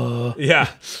 Well,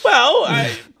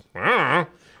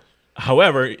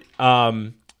 however,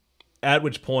 at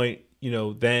which point,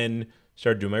 then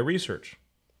started doing my research.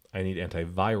 I need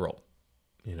antiviral,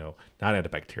 not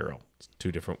antibacterial. It's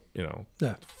two different,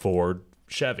 Ford,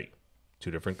 Chevy,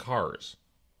 two different cars.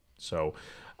 So,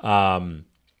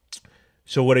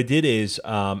 so what I did is,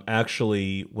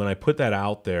 actually, when I put that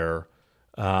out there,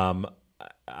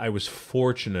 I was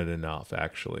fortunate enough,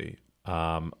 actually,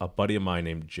 a buddy of mine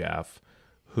named Jeff,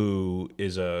 who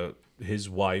is his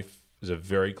wife is a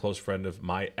very close friend of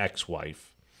my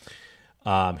ex-wife.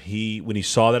 When he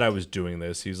saw that I was doing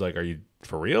this, he's like, "Are you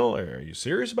for real? Are you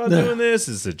serious about doing this?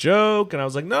 Is this a joke?" And I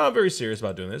was like, "No, I'm very serious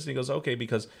about doing this." And he goes, "Okay,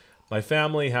 because my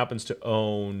family happens to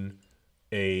own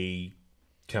a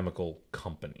chemical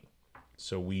company.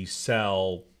 So we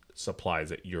sell supplies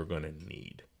that you're going to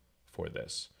need for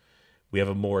this. We have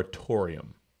a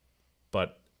moratorium,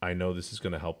 but I know this is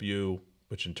going to help you,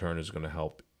 which in turn is going to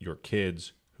help your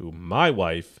kids, who my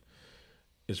wife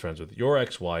is friends with your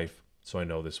ex-wife. So I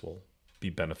know this will be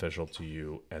beneficial to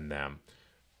you and them.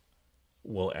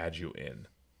 We'll add you in."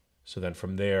 So then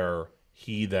from there,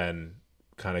 he then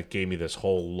kind of gave me this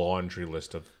whole laundry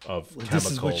list of chemicals.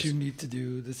 This is what you need to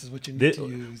do. This is what you need to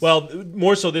use. Well,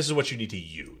 more so, this is what you need to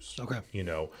use. Okay.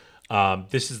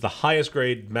 This is the highest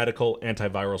grade medical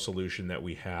antiviral solution that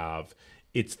we have.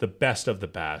 It's the best of the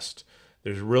best.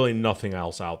 There's really nothing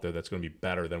else out there that's going to be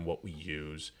better than what we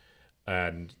use.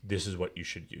 And this is what you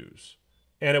should use.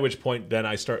 And at which point then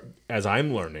I start, as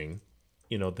I'm learning,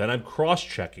 then I'm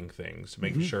cross-checking things,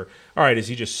 making sure, all right, is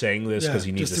he just saying this because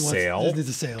he needs a sale? Just needs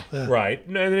a sale. Yeah. Right.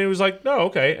 And then it was like, no,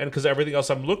 okay. And because everything else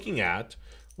I'm looking at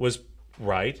was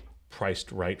right,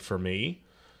 priced right for me.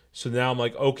 So now I'm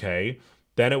like, okay.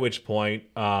 Then at which point,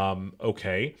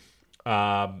 okay,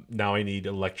 now I need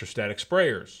electrostatic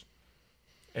sprayers.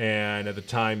 And at the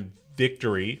time,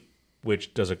 Victory,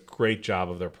 which does a great job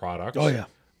of their products. Oh yeah.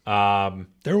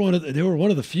 They were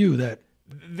one of the few that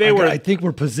I think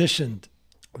were positioned.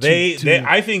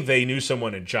 I think they knew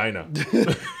someone in China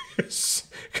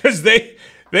because they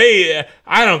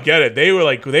I don't get it. They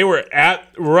were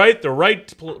at the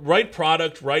right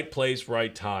product, right place,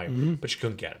 right time, but you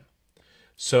couldn't get them.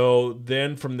 So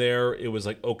then from there, it was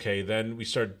like, okay, then we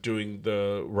started doing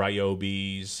the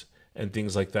Ryobis and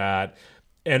things like that.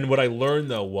 And what I learned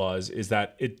though is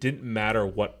that it didn't matter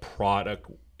what product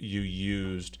you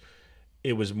used.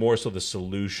 It was more so the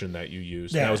solution that you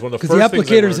used. Yeah, that was one of the first first things. Because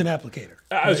the applicator is an applicator.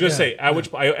 I was going to say, at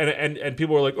which and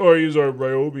people were like, "Oh, I use our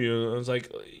Ryobi," and I was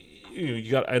like,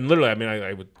 "You got." And literally, I mean,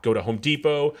 I would go to Home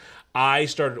Depot. I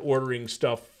started ordering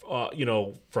stuff,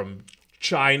 from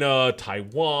China,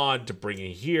 Taiwan to bring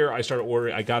it here. I started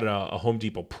ordering. I got a Home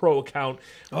Depot Pro account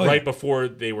before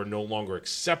they were no longer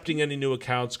accepting any new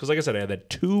accounts because, like I said, I had that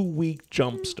 2-week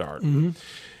jump start,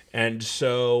 and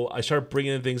so I started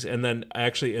bringing in things, and then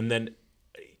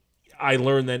I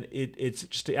learned that it's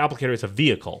just the applicator. It's a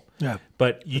vehicle. Yeah.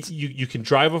 But you can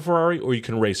drive a Ferrari or you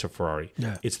can race a Ferrari.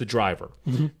 Yeah. It's the driver.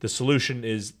 The solution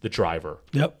is the driver.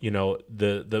 Yep.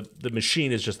 The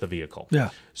machine is just the vehicle. Yeah.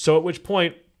 So at which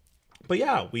point, but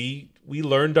yeah, we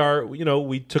learned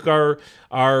we took our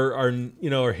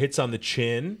hits on the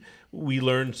chin. We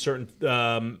learned certain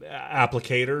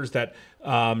applicators that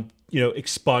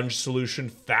expunge solution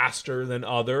faster than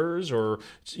others, or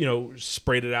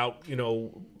sprayed it out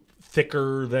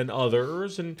thicker than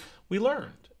others, and we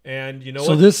learned. And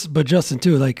but Justin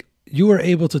too, like you were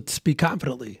able to speak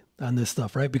confidently on this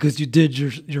stuff, right? Because you did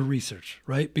your research,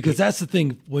 right? Because that's the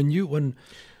thing, when you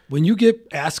get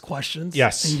asked questions,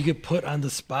 yes, and you get put on the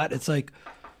spot, it's like,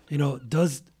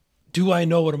 do I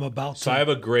know what I'm about to? So I have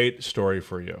a great story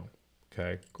for you.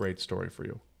 Okay, great story for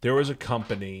you. There was a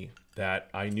company that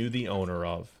I knew the owner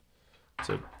of. It's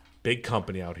a big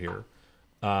company out here.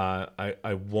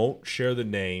 I won't share the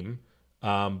name,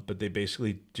 but they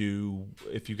basically do,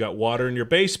 if you got water in your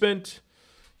basement,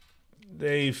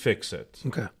 they fix it.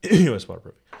 Okay. U.S.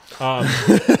 waterproofing.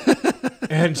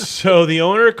 And so the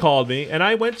owner called me, and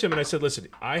I went to him and I said, "Listen,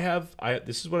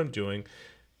 this is what I'm doing.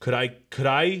 Could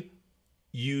I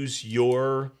use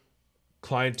your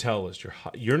clientele list?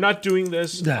 You're not doing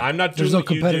this. Yeah, I'm not doing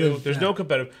what you do. There's no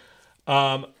competitive.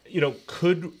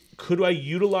 Could I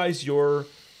utilize your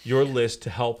list to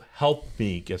help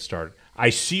me get started? I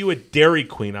see you at Dairy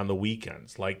Queen on the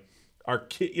weekends. Like our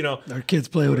kids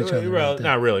play with each other. Well,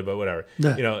 not really, but whatever.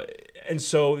 Yeah. And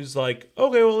so he's like,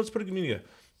 okay, well, let's put a community together.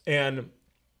 And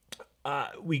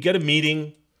we get a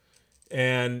meeting,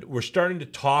 and we're starting to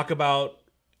talk about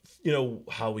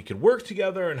how we could work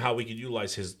together and how we could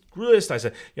utilize his list. I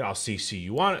said, I'll CC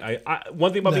you on it.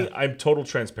 One thing about me, I'm total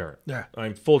transparent. Yeah.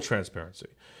 I'm full transparency.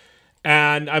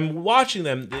 And I'm watching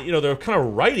them, they're kind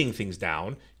of writing things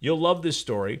down. You'll love this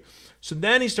story. So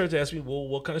then he starts to ask me, well,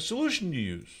 what kind of solution do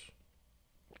you use?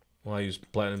 Well, I use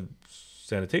Platinum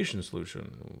Sanitation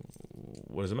Solution.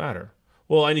 What does it matter?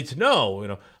 Well, I need to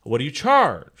know, what do you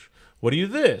charge? What do you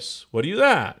this? What do you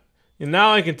that? And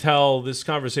now I can tell this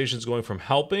conversation is going from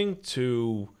helping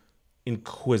to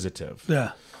inquisitive.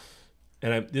 Yeah.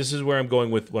 And this is where I'm going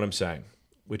with what I'm saying,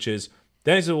 which is,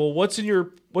 then he said, well, what's in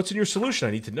your solution?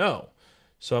 I need to know.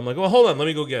 So I'm like, well, hold on, let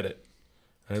me go get it.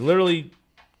 And I literally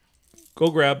go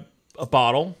grab a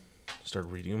bottle, start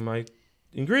reading my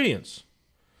ingredients.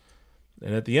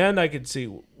 And at the end, I could see,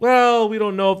 well, we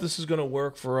don't know if this is going to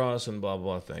work for us, and blah,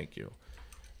 blah, thank you.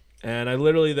 And I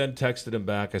literally then texted him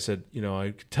back. I said,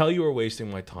 I could tell you were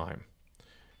wasting my time.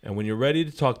 And when you're ready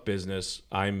to talk business,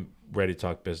 I'm ready to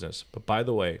talk business. But by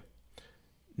the way,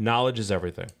 knowledge is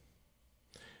everything.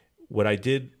 What I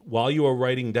did while you were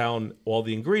writing down all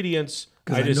the ingredients,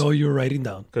 because I know you were writing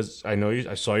down. Because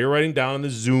I saw you writing down in the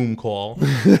Zoom call.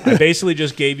 I basically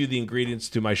just gave you the ingredients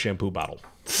to my shampoo bottle.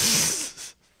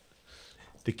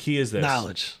 The key is this.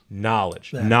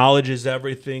 Knowledge. Yeah. Knowledge is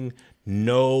everything.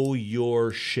 Know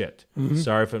your shit. Mm-hmm.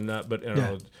 Sorry if I'm not, but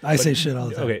I say shit all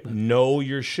the time. Okay, know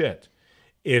your shit.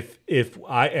 If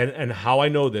I and how I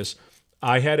know this,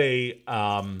 I had a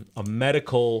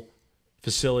medical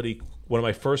facility. One of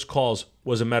my first calls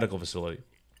was a medical facility,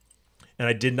 and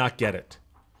I did not get it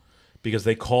because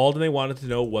they called and they wanted to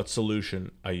know what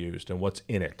solution I used and what's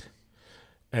in it.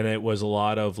 And it was a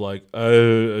lot of like,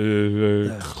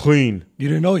 clean. You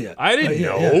didn't know yet. I didn't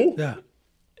know. Yeah.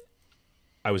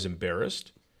 I was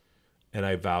embarrassed, and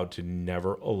I vowed to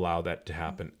never allow that to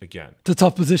happen again. It's a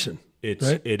tough position. It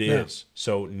right? is.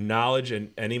 So knowledge,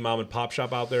 and any mom and pop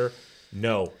shop out there,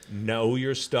 know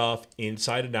your stuff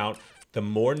inside and out. The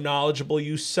more knowledgeable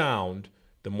you sound,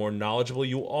 the more knowledgeable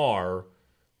you are,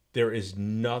 there is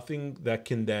nothing that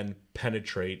can then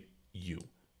penetrate you.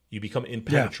 You become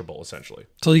impenetrable, essentially.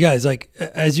 So you guys, like,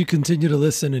 as you continue to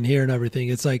listen and hear and everything,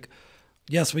 it's like,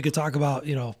 yes, we could talk about,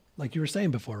 like you were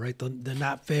saying before, right? The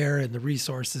not fair and the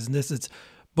resources and this,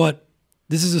 but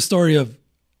this is a story of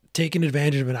taking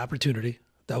advantage of an opportunity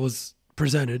that was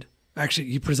presented.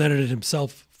 Actually, he presented it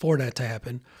himself for that to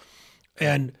happen,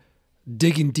 and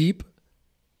digging deep,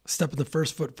 stepping the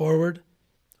first foot forward,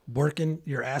 working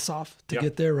your ass off to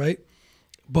get there, right?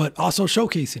 But also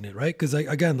showcasing it, right? Because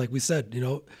again, like we said,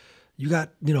 you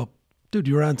got, dude,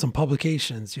 you were on some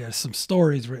publications, you had some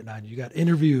stories written on you, got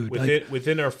interviewed.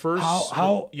 Within our first,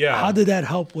 how did that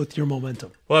help with your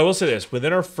momentum? Well, I will say this: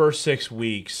 within our first 6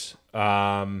 weeks, 6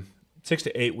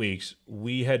 to 8 weeks,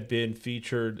 we had been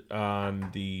featured on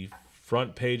the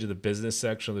front page of the business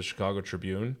section of the Chicago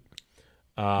Tribune,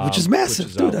 which is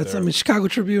massive, dude. Chicago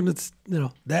Tribune. It's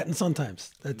that and Sun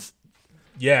Times. That's.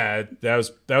 Yeah, that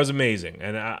was amazing.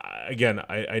 And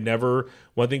I never,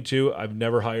 one thing too, I've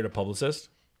never hired a publicist.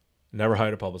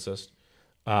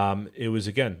 It was,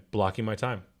 again, blocking my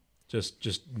time.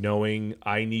 Just knowing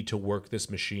I need to work this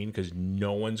machine because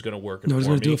no one's going to work it for me. No one's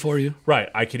going to do it for you. Right.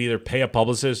 I could either pay a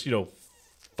publicist,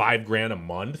 $5,000 a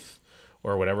month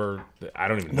or whatever. I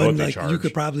don't even know what they charge. You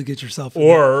could probably get yourself.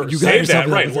 Or save that,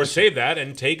 right. Or save that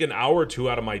and take an hour or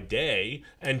two out of my day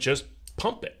and just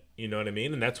pump it. You know what I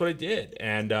mean? And that's what I did.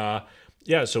 And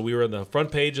so we were on the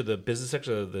front page of the business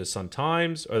section of the Sun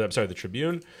Times, the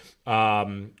Tribune.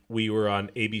 We were on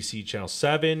ABC Channel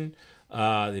 7.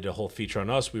 They did a whole feature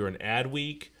on us. We were in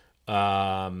Adweek.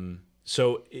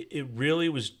 So it really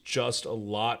was just a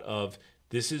lot of,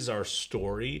 this is our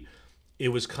story. It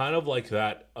was kind of like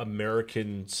that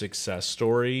American success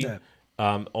story,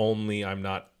 only I'm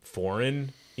not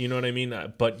foreign, you know what I mean?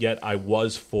 But yet I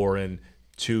was foreign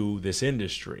to this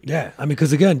industry. Yeah, I mean,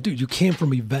 because again, dude, you came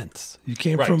from events. You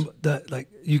came from I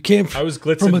was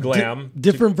glitz and glam,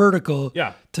 different vertical.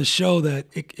 To show that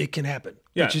it can happen.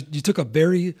 Yeah, but you took a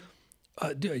very,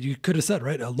 you could have said,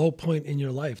 right, a low point in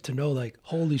your life to know, like,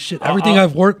 holy shit, everything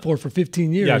I've worked for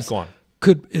 15 years, is gone.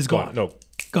 Gone. No,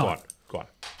 gone.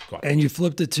 And you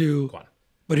flipped it to,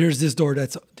 but here's this door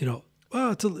that's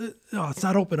it's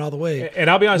not open all the way.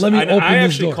 And I'll be honest, I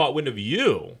actually caught wind of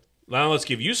you. Now let's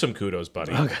give you some kudos,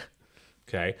 buddy.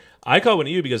 Okay. I caught wind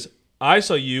of you because I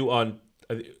saw you on,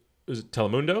 was it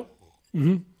Telemundo?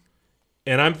 Mm-hmm.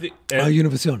 And I'm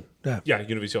Univision. Yeah,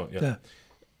 Univision. Yeah.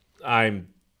 I'm,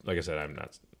 like I said, I'm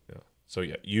not. So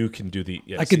yeah, you can do the.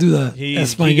 Yes, I could do the. He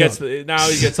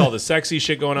gets all the sexy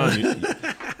shit going on.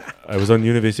 I was on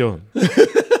Univision.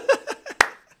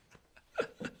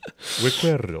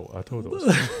 Recuerdo a todos.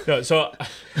 No, so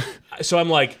I'm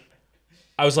like,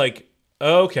 I was like,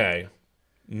 okay,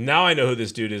 now I know who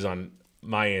this dude is on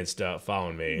my Insta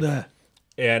following me.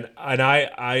 And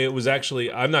I was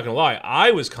actually, I'm not gonna lie,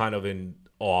 I was kind of in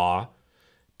awe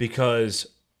because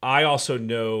I also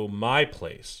know my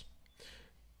place.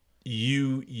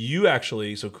 You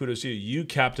actually, so kudos to you, you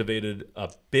captivated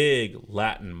a big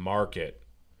Latin market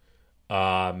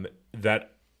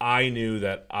that I knew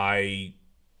that I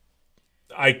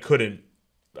couldn't.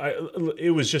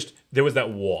 It was just, there was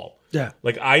that wall. Yeah.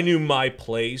 Like I knew my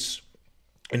place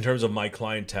in terms of my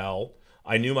clientele.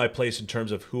 I knew my place in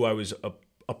terms of who I was,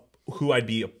 who I'd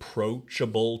be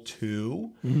approachable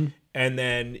to. Mm-hmm. And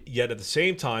then yet at the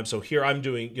same time, so here I'm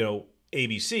doing,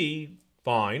 ABC,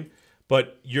 fine.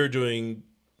 But you're doing,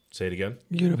 say it again.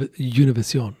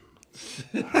 Univision.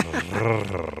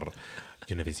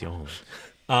 Univision.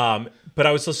 But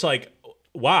I was just like,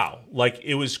 wow, like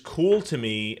it was cool to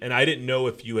me, and I didn't know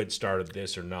if you had started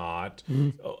this or not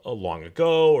long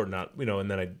ago or not, and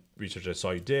then I researched, I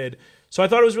saw you did. So I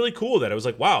thought it was really cool that I was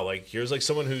like, wow, like here's like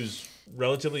someone who's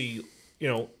relatively,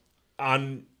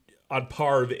 on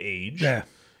par of age. Yeah.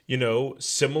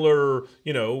 Similar,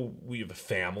 we have a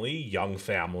family, young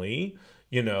family,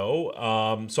 so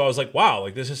I was like, wow,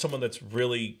 like this is someone that's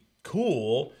really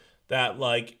cool that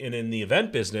like in the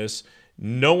event business,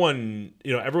 no one,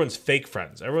 everyone's fake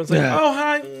friends. Everyone's like, oh,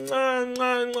 hi.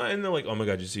 And they're like, oh my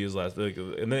God, you see his last,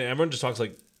 and then everyone just talks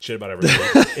like shit about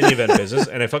everything in the event business.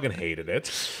 And I fucking hated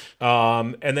it.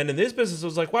 And then in this business, I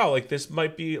was like, wow, like this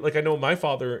might be like, I know my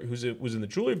father who's was in the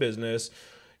jewelry business,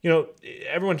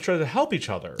 everyone tries to help each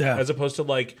other as opposed to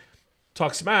like,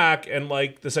 talk smack, and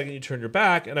like the second you turned your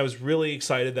back, and I was really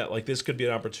excited that like this could be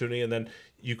an opportunity, and then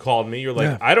you called me. You're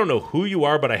like, I don't know who you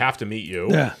are, but I have to meet you.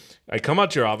 Yeah. I come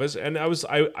out to your office, and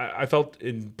I felt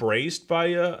embraced by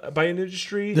an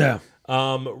industry. Yeah.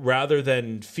 Rather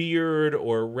than feared,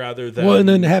 or rather than and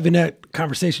then having that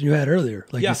conversation you had earlier,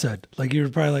 like Yeah. you said, like you were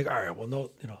probably like, all right, well,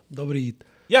 no, nobody.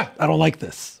 Yeah. I don't like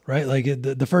this, right? Like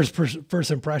the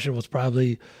first impression was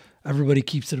probably everybody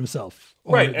keeps to himself.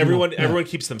 Or, Right. you know, Everyone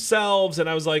keeps themselves. And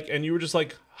I was like, and you were just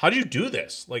like, how do you do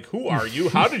this? Like, who are you?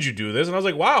 How did you do this? And I was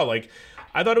like, wow, like,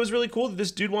 I thought it was really cool that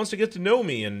this dude wants to get to know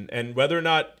me, and whether or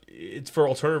not it's for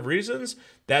alternative reasons,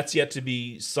 that's yet to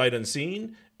be sight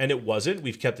unseen. And it wasn't.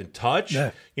 We've kept in touch,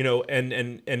 Yeah.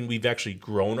 and we've actually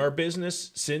grown our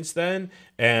business since then.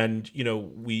 And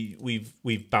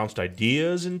we've bounced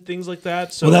ideas and things like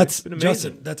that. So Well, that's it's been amazing.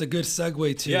 Justin. That's a good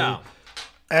segue to, Yeah.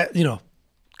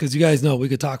 Because you guys know we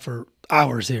could talk for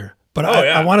hours here, but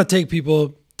yeah. I want to take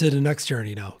people to the next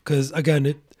journey now. Because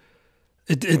again,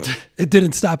 it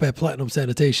didn't stop at Platinum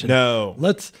Sanitation. No.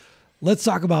 Let's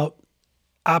talk about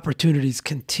opportunities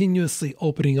continuously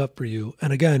opening up for you.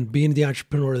 And again, being the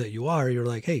entrepreneur that you are, you're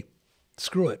like, hey,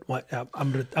 screw it.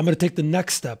 I'm gonna take the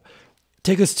next step.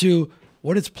 Take us to,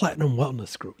 what is Platinum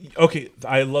Wellness Group? Okay,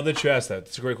 I love that you asked that.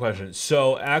 It's a great question.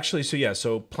 So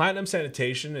Platinum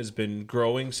Sanitation has been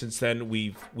growing since then.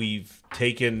 We've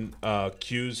taken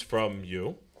cues from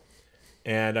you,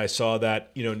 and I saw that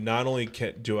not only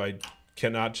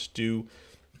cannot just do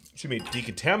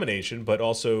decontamination, but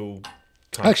also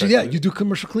Actually, yeah, you do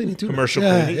commercial cleaning too. Commercial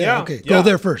cleaning, yeah. Okay, Yeah. go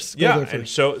there first. And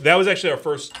so that was actually our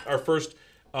first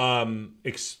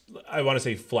I want to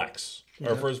say flex.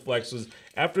 Our first flex was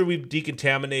after we've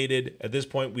decontaminated. At this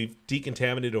point, we've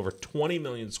decontaminated over 20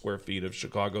 million square feet of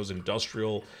Chicago's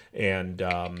industrial and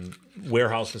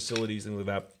warehouse facilities, things like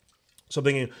that. So I'm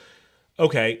thinking,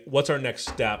 okay, what's our next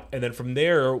step? And then from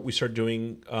there, we started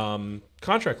doing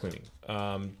contract cleaning,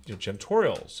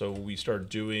 janitorial. So we started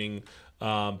doing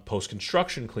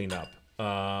post-construction cleanup.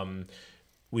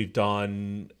 We've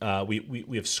done we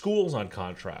have schools on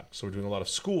contract, so we're doing a lot of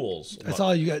schools. That's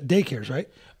all you got. Daycares, right?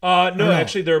 No,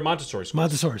 actually, they're Montessori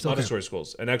schools. Montessori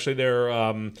Schools, and actually,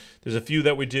 there's a few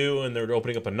that we do, and they're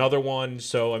opening up another one.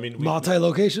 So I mean,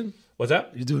 Multi-location. What's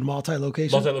that? You're doing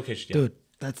multi-location. Multi-location, yeah. Dude,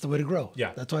 that's the way to grow.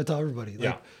 Yeah. That's what I tell everybody.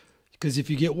 Yeah. Because if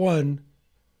you get one,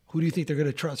 who do you think they're going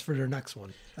to trust for their next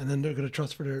one? And then they're going to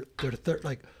trust for their third.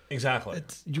 Like, Exactly.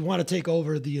 you want to take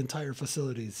over the entire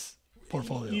facility's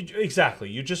portfolio. Exactly.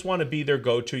 You just want to be their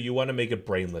go-to. You want to make it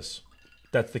brainless.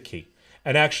 That's the key.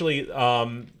 And actually,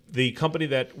 the company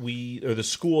the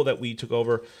school that we took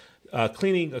over,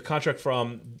 cleaning a contract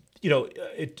from,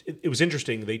 it was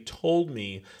interesting. They told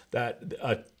me that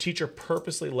a teacher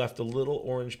purposely left a little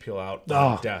orange peel out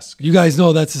on the desk. You guys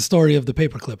know that's the story of the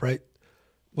paperclip, right?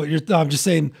 I'm just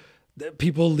saying that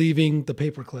people leaving the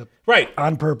paperclip Right.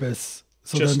 on purpose,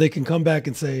 so Just- then they can come back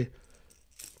and say,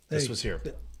 This was here.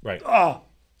 Right.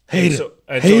 hate So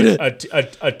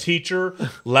it. a teacher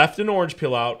left an orange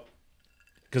peel out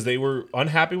because they were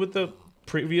unhappy with the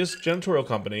previous janitorial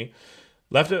company,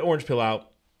 left an orange peel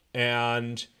out,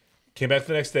 and came back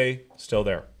the next day, still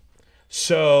there.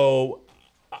 So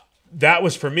that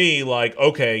was for me like,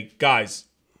 okay, guys,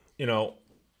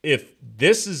 if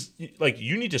this is like,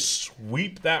 you need to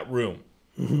sweep that room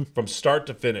from start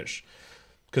to finish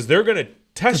because they're going to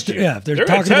test you. Yeah, if they're gonna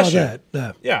talking about test you. that.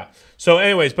 Yeah. Yeah. So,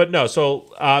 anyways, but no.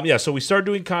 So, so we started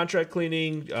doing contract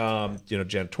cleaning,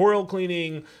 janitorial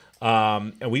cleaning,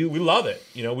 and we love it.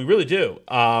 We really do.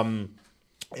 And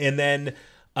then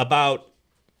about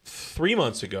 3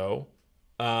 months ago,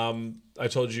 I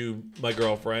told you my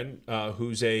girlfriend,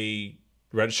 who's a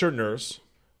registered nurse,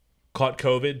 caught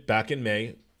COVID back in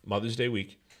May, Mother's Day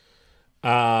week,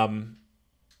 from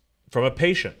a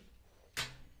patient.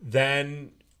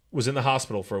 Then was in the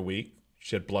hospital for a week.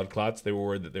 She had blood clots. They were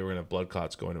worried that they were going to have blood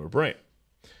clots going to her brain.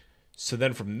 So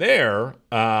then from there,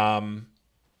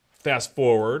 fast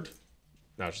forward,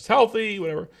 now she's healthy,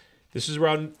 whatever. This is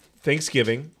around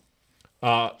Thanksgiving.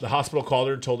 The hospital called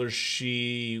her and told her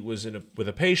she was with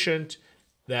a patient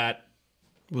that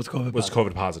was COVID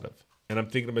COVID positive. And I'm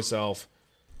thinking to myself,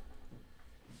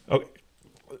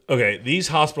 okay, these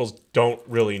hospitals don't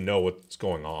really know what's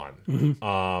going on.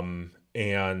 Mm-hmm.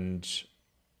 And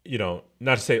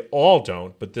not to say all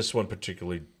don't, but this one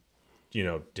particularly,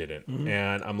 didn't. Mm-hmm.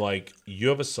 And I'm like, you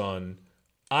have a son,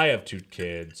 I have 2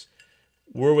 kids,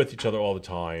 we're with each other all the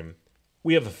time,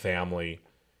 we have a family,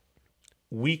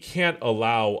 we can't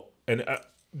allow, and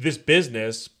this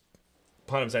business,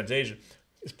 Platinum Sanitation,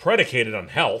 is predicated on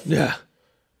health. Yeah.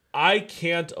 I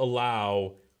can't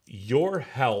allow your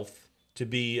health to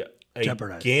be a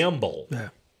Jeopardized. gamble. Yeah.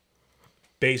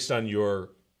 based on your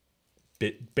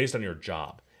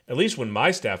job. At least when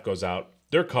my staff goes out,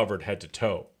 they're covered head to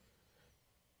toe.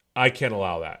 I can't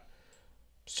allow that.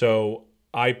 So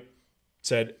I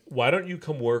said, why don't you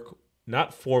come work,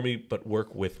 not for me, but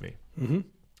work with me? Mm-hmm.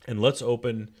 And let's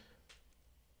open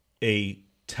a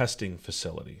testing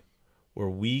facility where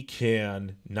we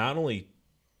can not only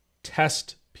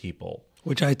test people.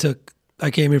 Which I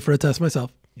came here for a test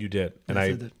myself. You did. And Yes, I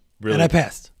did. really. And I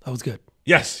passed. I was good.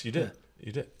 Yes, you did. Yeah.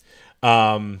 You did.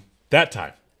 That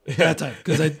time. That time.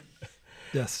 Because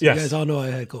yes, you guys all know I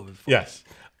had COVID before. Yes.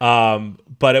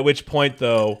 But at which point,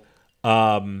 though,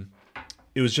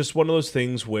 it was just one of those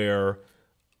things where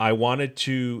I wanted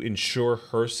to ensure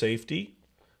her safety,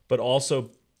 but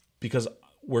also because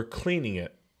we're cleaning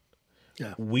it,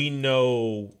 Yeah. we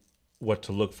know what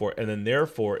to look for. And then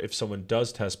therefore, if someone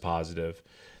does test positive,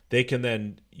 they can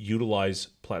then utilize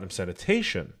Platinum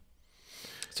Sanitation.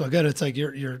 So again, it's like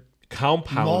you're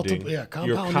Compounding.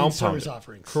 compounding service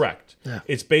offerings. Correct. Yeah.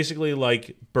 It's basically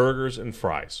like burgers and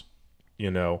fries,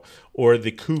 or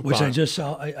the coupon. Which I just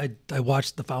saw. I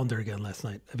watched The Founder again last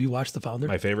night. Have you watched The Founder?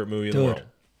 My favorite movie in the Dude. world.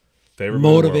 Favorite movie in the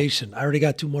world. Motivation. I already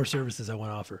got 2 more services I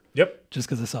want to offer. Yep. Just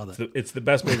because I saw that. It's the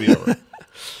best movie ever.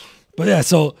 But yeah,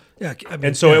 so yeah. I mean,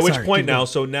 And so yeah, at which sorry, point keep now, going.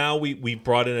 so now we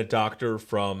brought in a doctor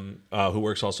from who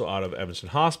works also out of Evanston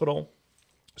Hospital.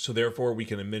 So therefore we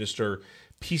can administer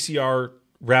PCR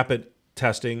rapid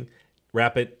testing,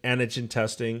 rapid antigen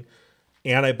testing,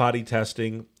 antibody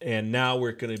testing, and now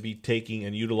we're going to be taking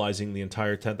and utilizing the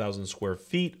entire 10,000 square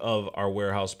feet of our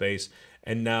warehouse space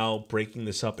and now breaking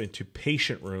this up into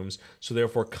patient rooms. So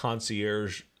therefore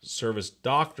concierge service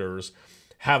doctors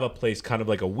have a place kind of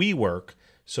like a WeWork,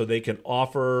 so they can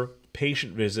offer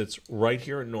patient visits right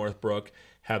here in Northbrook,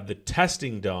 have the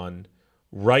testing done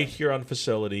right here on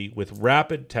facility with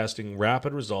rapid testing,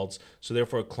 rapid results. So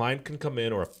therefore a client can come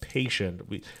in, or a patient,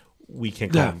 we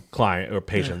can't call them client or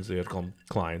patients, they have to call them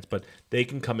clients, but they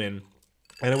can come in,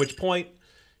 and at which point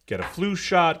get a flu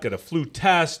shot, get a flu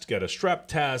test, get a strep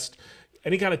test,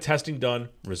 any kind of testing done,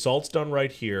 results done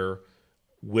right here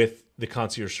with the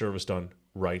concierge service done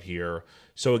right here.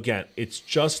 So again, it's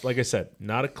just, like I said,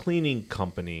 not a cleaning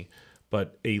company,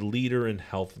 but a leader in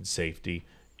health and safety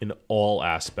in all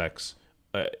aspects.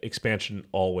 Expansion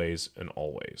always and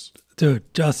always.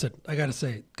 Dude, Justin, I gotta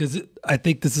say, because I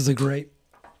think this is a great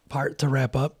part to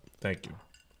wrap up. Thank you.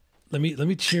 Let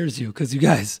me cheers you, because you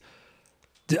guys,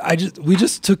 we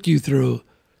just took you through,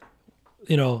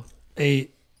 the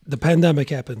pandemic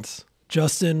happens.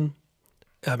 Justin,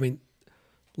 I mean,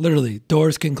 literally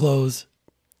doors can close.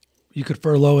 You could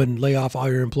furlough and lay off all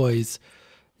your employees.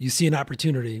 You see an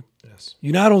opportunity. Yes.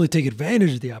 You not only take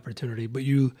advantage of the opportunity, but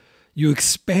you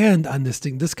expand on this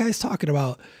thing. This guy's talking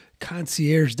about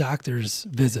concierge doctors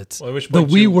visits. Well, at which the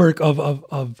point too- WeWork of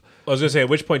I was going to say, at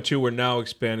which point, too, we're now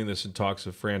expanding this in talks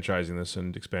of franchising this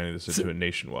and expanding this into a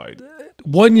nationwide.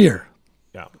 1 year.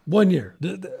 Yeah. 1 year.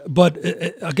 But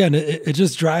again, it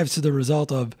just drives to the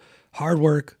result of hard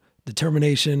work,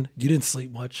 determination. You didn't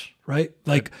sleep much, right?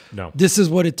 Like, No. This is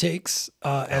what it takes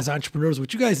as entrepreneurs,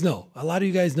 which you guys know. A lot of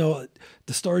you guys know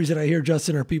the stories that I hear,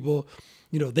 Justin, are people,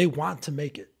 they want to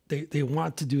make it. They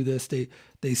want to do this.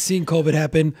 They seen COVID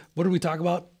happen. What did we talk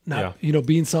about? Not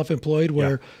being self-employed.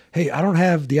 Where hey, I don't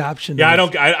have the option. Yeah,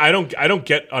 of, I don't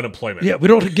get unemployment. Yeah, we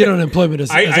don't get unemployment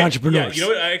as entrepreneurs. Yeah,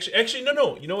 you know what? Actually,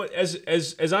 no. You know what?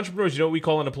 As entrepreneurs, you know what we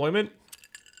call unemployment?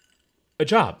 A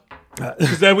job.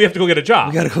 Because then we have to go get a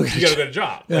job. We gotta go get a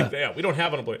job. Yeah. Like, we don't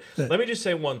have unemployment. Let me just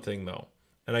say one thing though,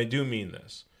 and I do mean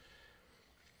this.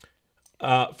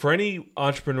 For any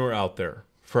entrepreneur out there,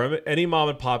 for any mom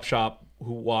and pop shop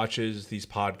who watches these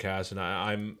podcasts, and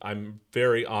I'm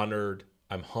very honored.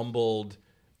 I'm humbled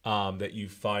that you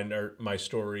find my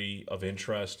story of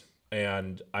interest,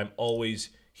 and I'm always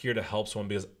here to help someone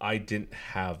because I didn't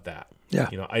have that. Yeah.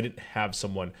 I didn't have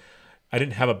someone. I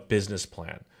didn't have a business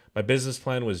plan. My business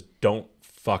plan was don't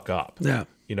fuck up. Yeah.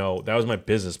 That was my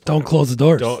business plan. Don't close the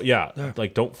doors.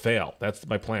 Don't fail. That's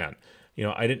my plan.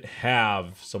 I didn't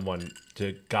have someone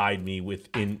to guide me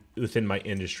within my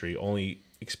industry. Only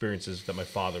experiences that my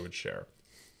father would share.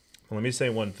 And let me say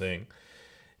one thing: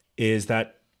 is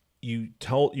that you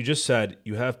just said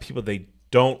you have people they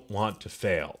don't want to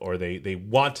fail or they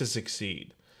want to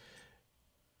succeed.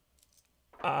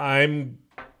 I'm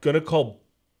gonna call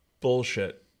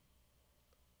bullshit,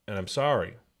 and I'm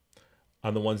sorry,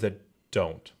 on the ones that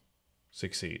don't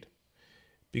succeed.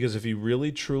 Because if you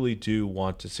really truly do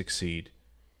want to succeed,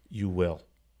 you will.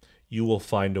 You will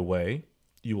find a way.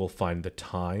 You will find the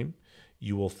time.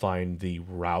 You will find the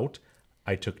route.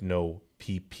 I took no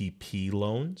PPP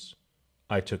loans.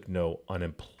 I took no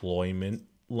unemployment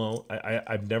loan.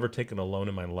 I've never taken a loan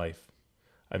in my life.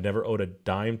 I've never owed a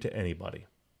dime to anybody.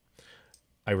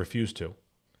 I refuse to.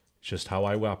 It's just how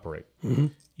I operate. Mm-hmm.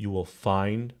 You will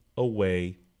find a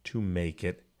way to make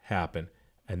it happen.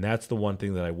 And that's the one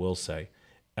thing that I will say.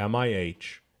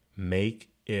 MIH, make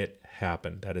it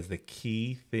happen. That is the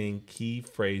key thing, key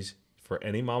phrase for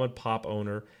any mom and pop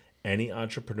owner, any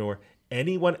entrepreneur,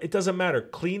 anyone. It doesn't matter.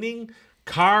 Cleaning,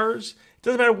 cars, it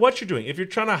doesn't matter what you're doing. If you're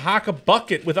trying to hock a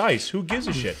bucket with ice, who gives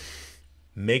a shit?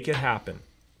 Make it happen.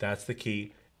 That's the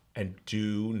key. And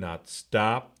do not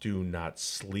stop. Do not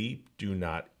sleep. Do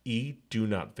not eat. Do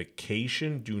not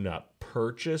vacation. Do not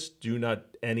purchase. Do not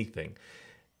anything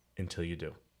until you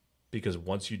do. Because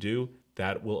once you do,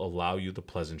 that will allow you the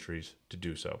pleasantries to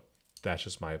do so. That's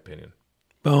just my opinion.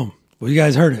 Boom. Well, you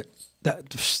guys heard it.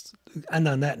 And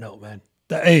on that note, man.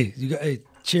 Hey,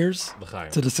 cheers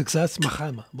L'chaim. to the success.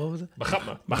 Machama. What was it?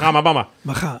 Machama Bama.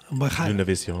 Machama.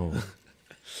 Univision.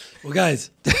 Well,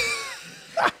 guys.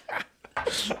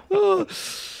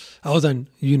 I was on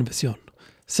Univision.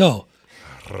 So,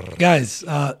 guys,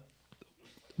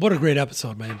 what a great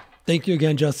episode, man. Thank you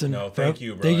again, Justin. No, thank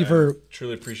you, bro. Thank you for... I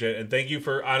truly appreciate it. And thank you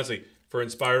for, honestly, for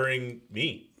inspiring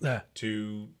me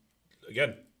to,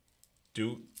 again,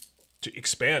 to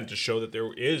expand, to show that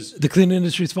there is... The cleaning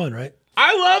industry is fun, right?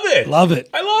 I love it. Love it.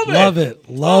 I love it. Love it.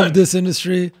 Love this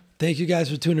industry. Thank you guys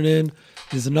for tuning in.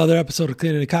 This is another episode of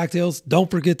Cleaning and Cocktails.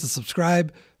 Don't forget to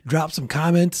subscribe. Drop some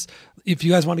comments. If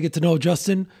you guys want to get to know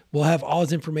Justin, we'll have all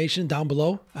his information down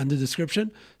below in the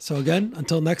description. So again,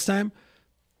 until next time,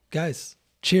 guys,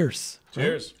 cheers.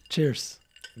 Cheers. Cheers.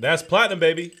 That's platinum,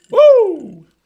 baby. Woo!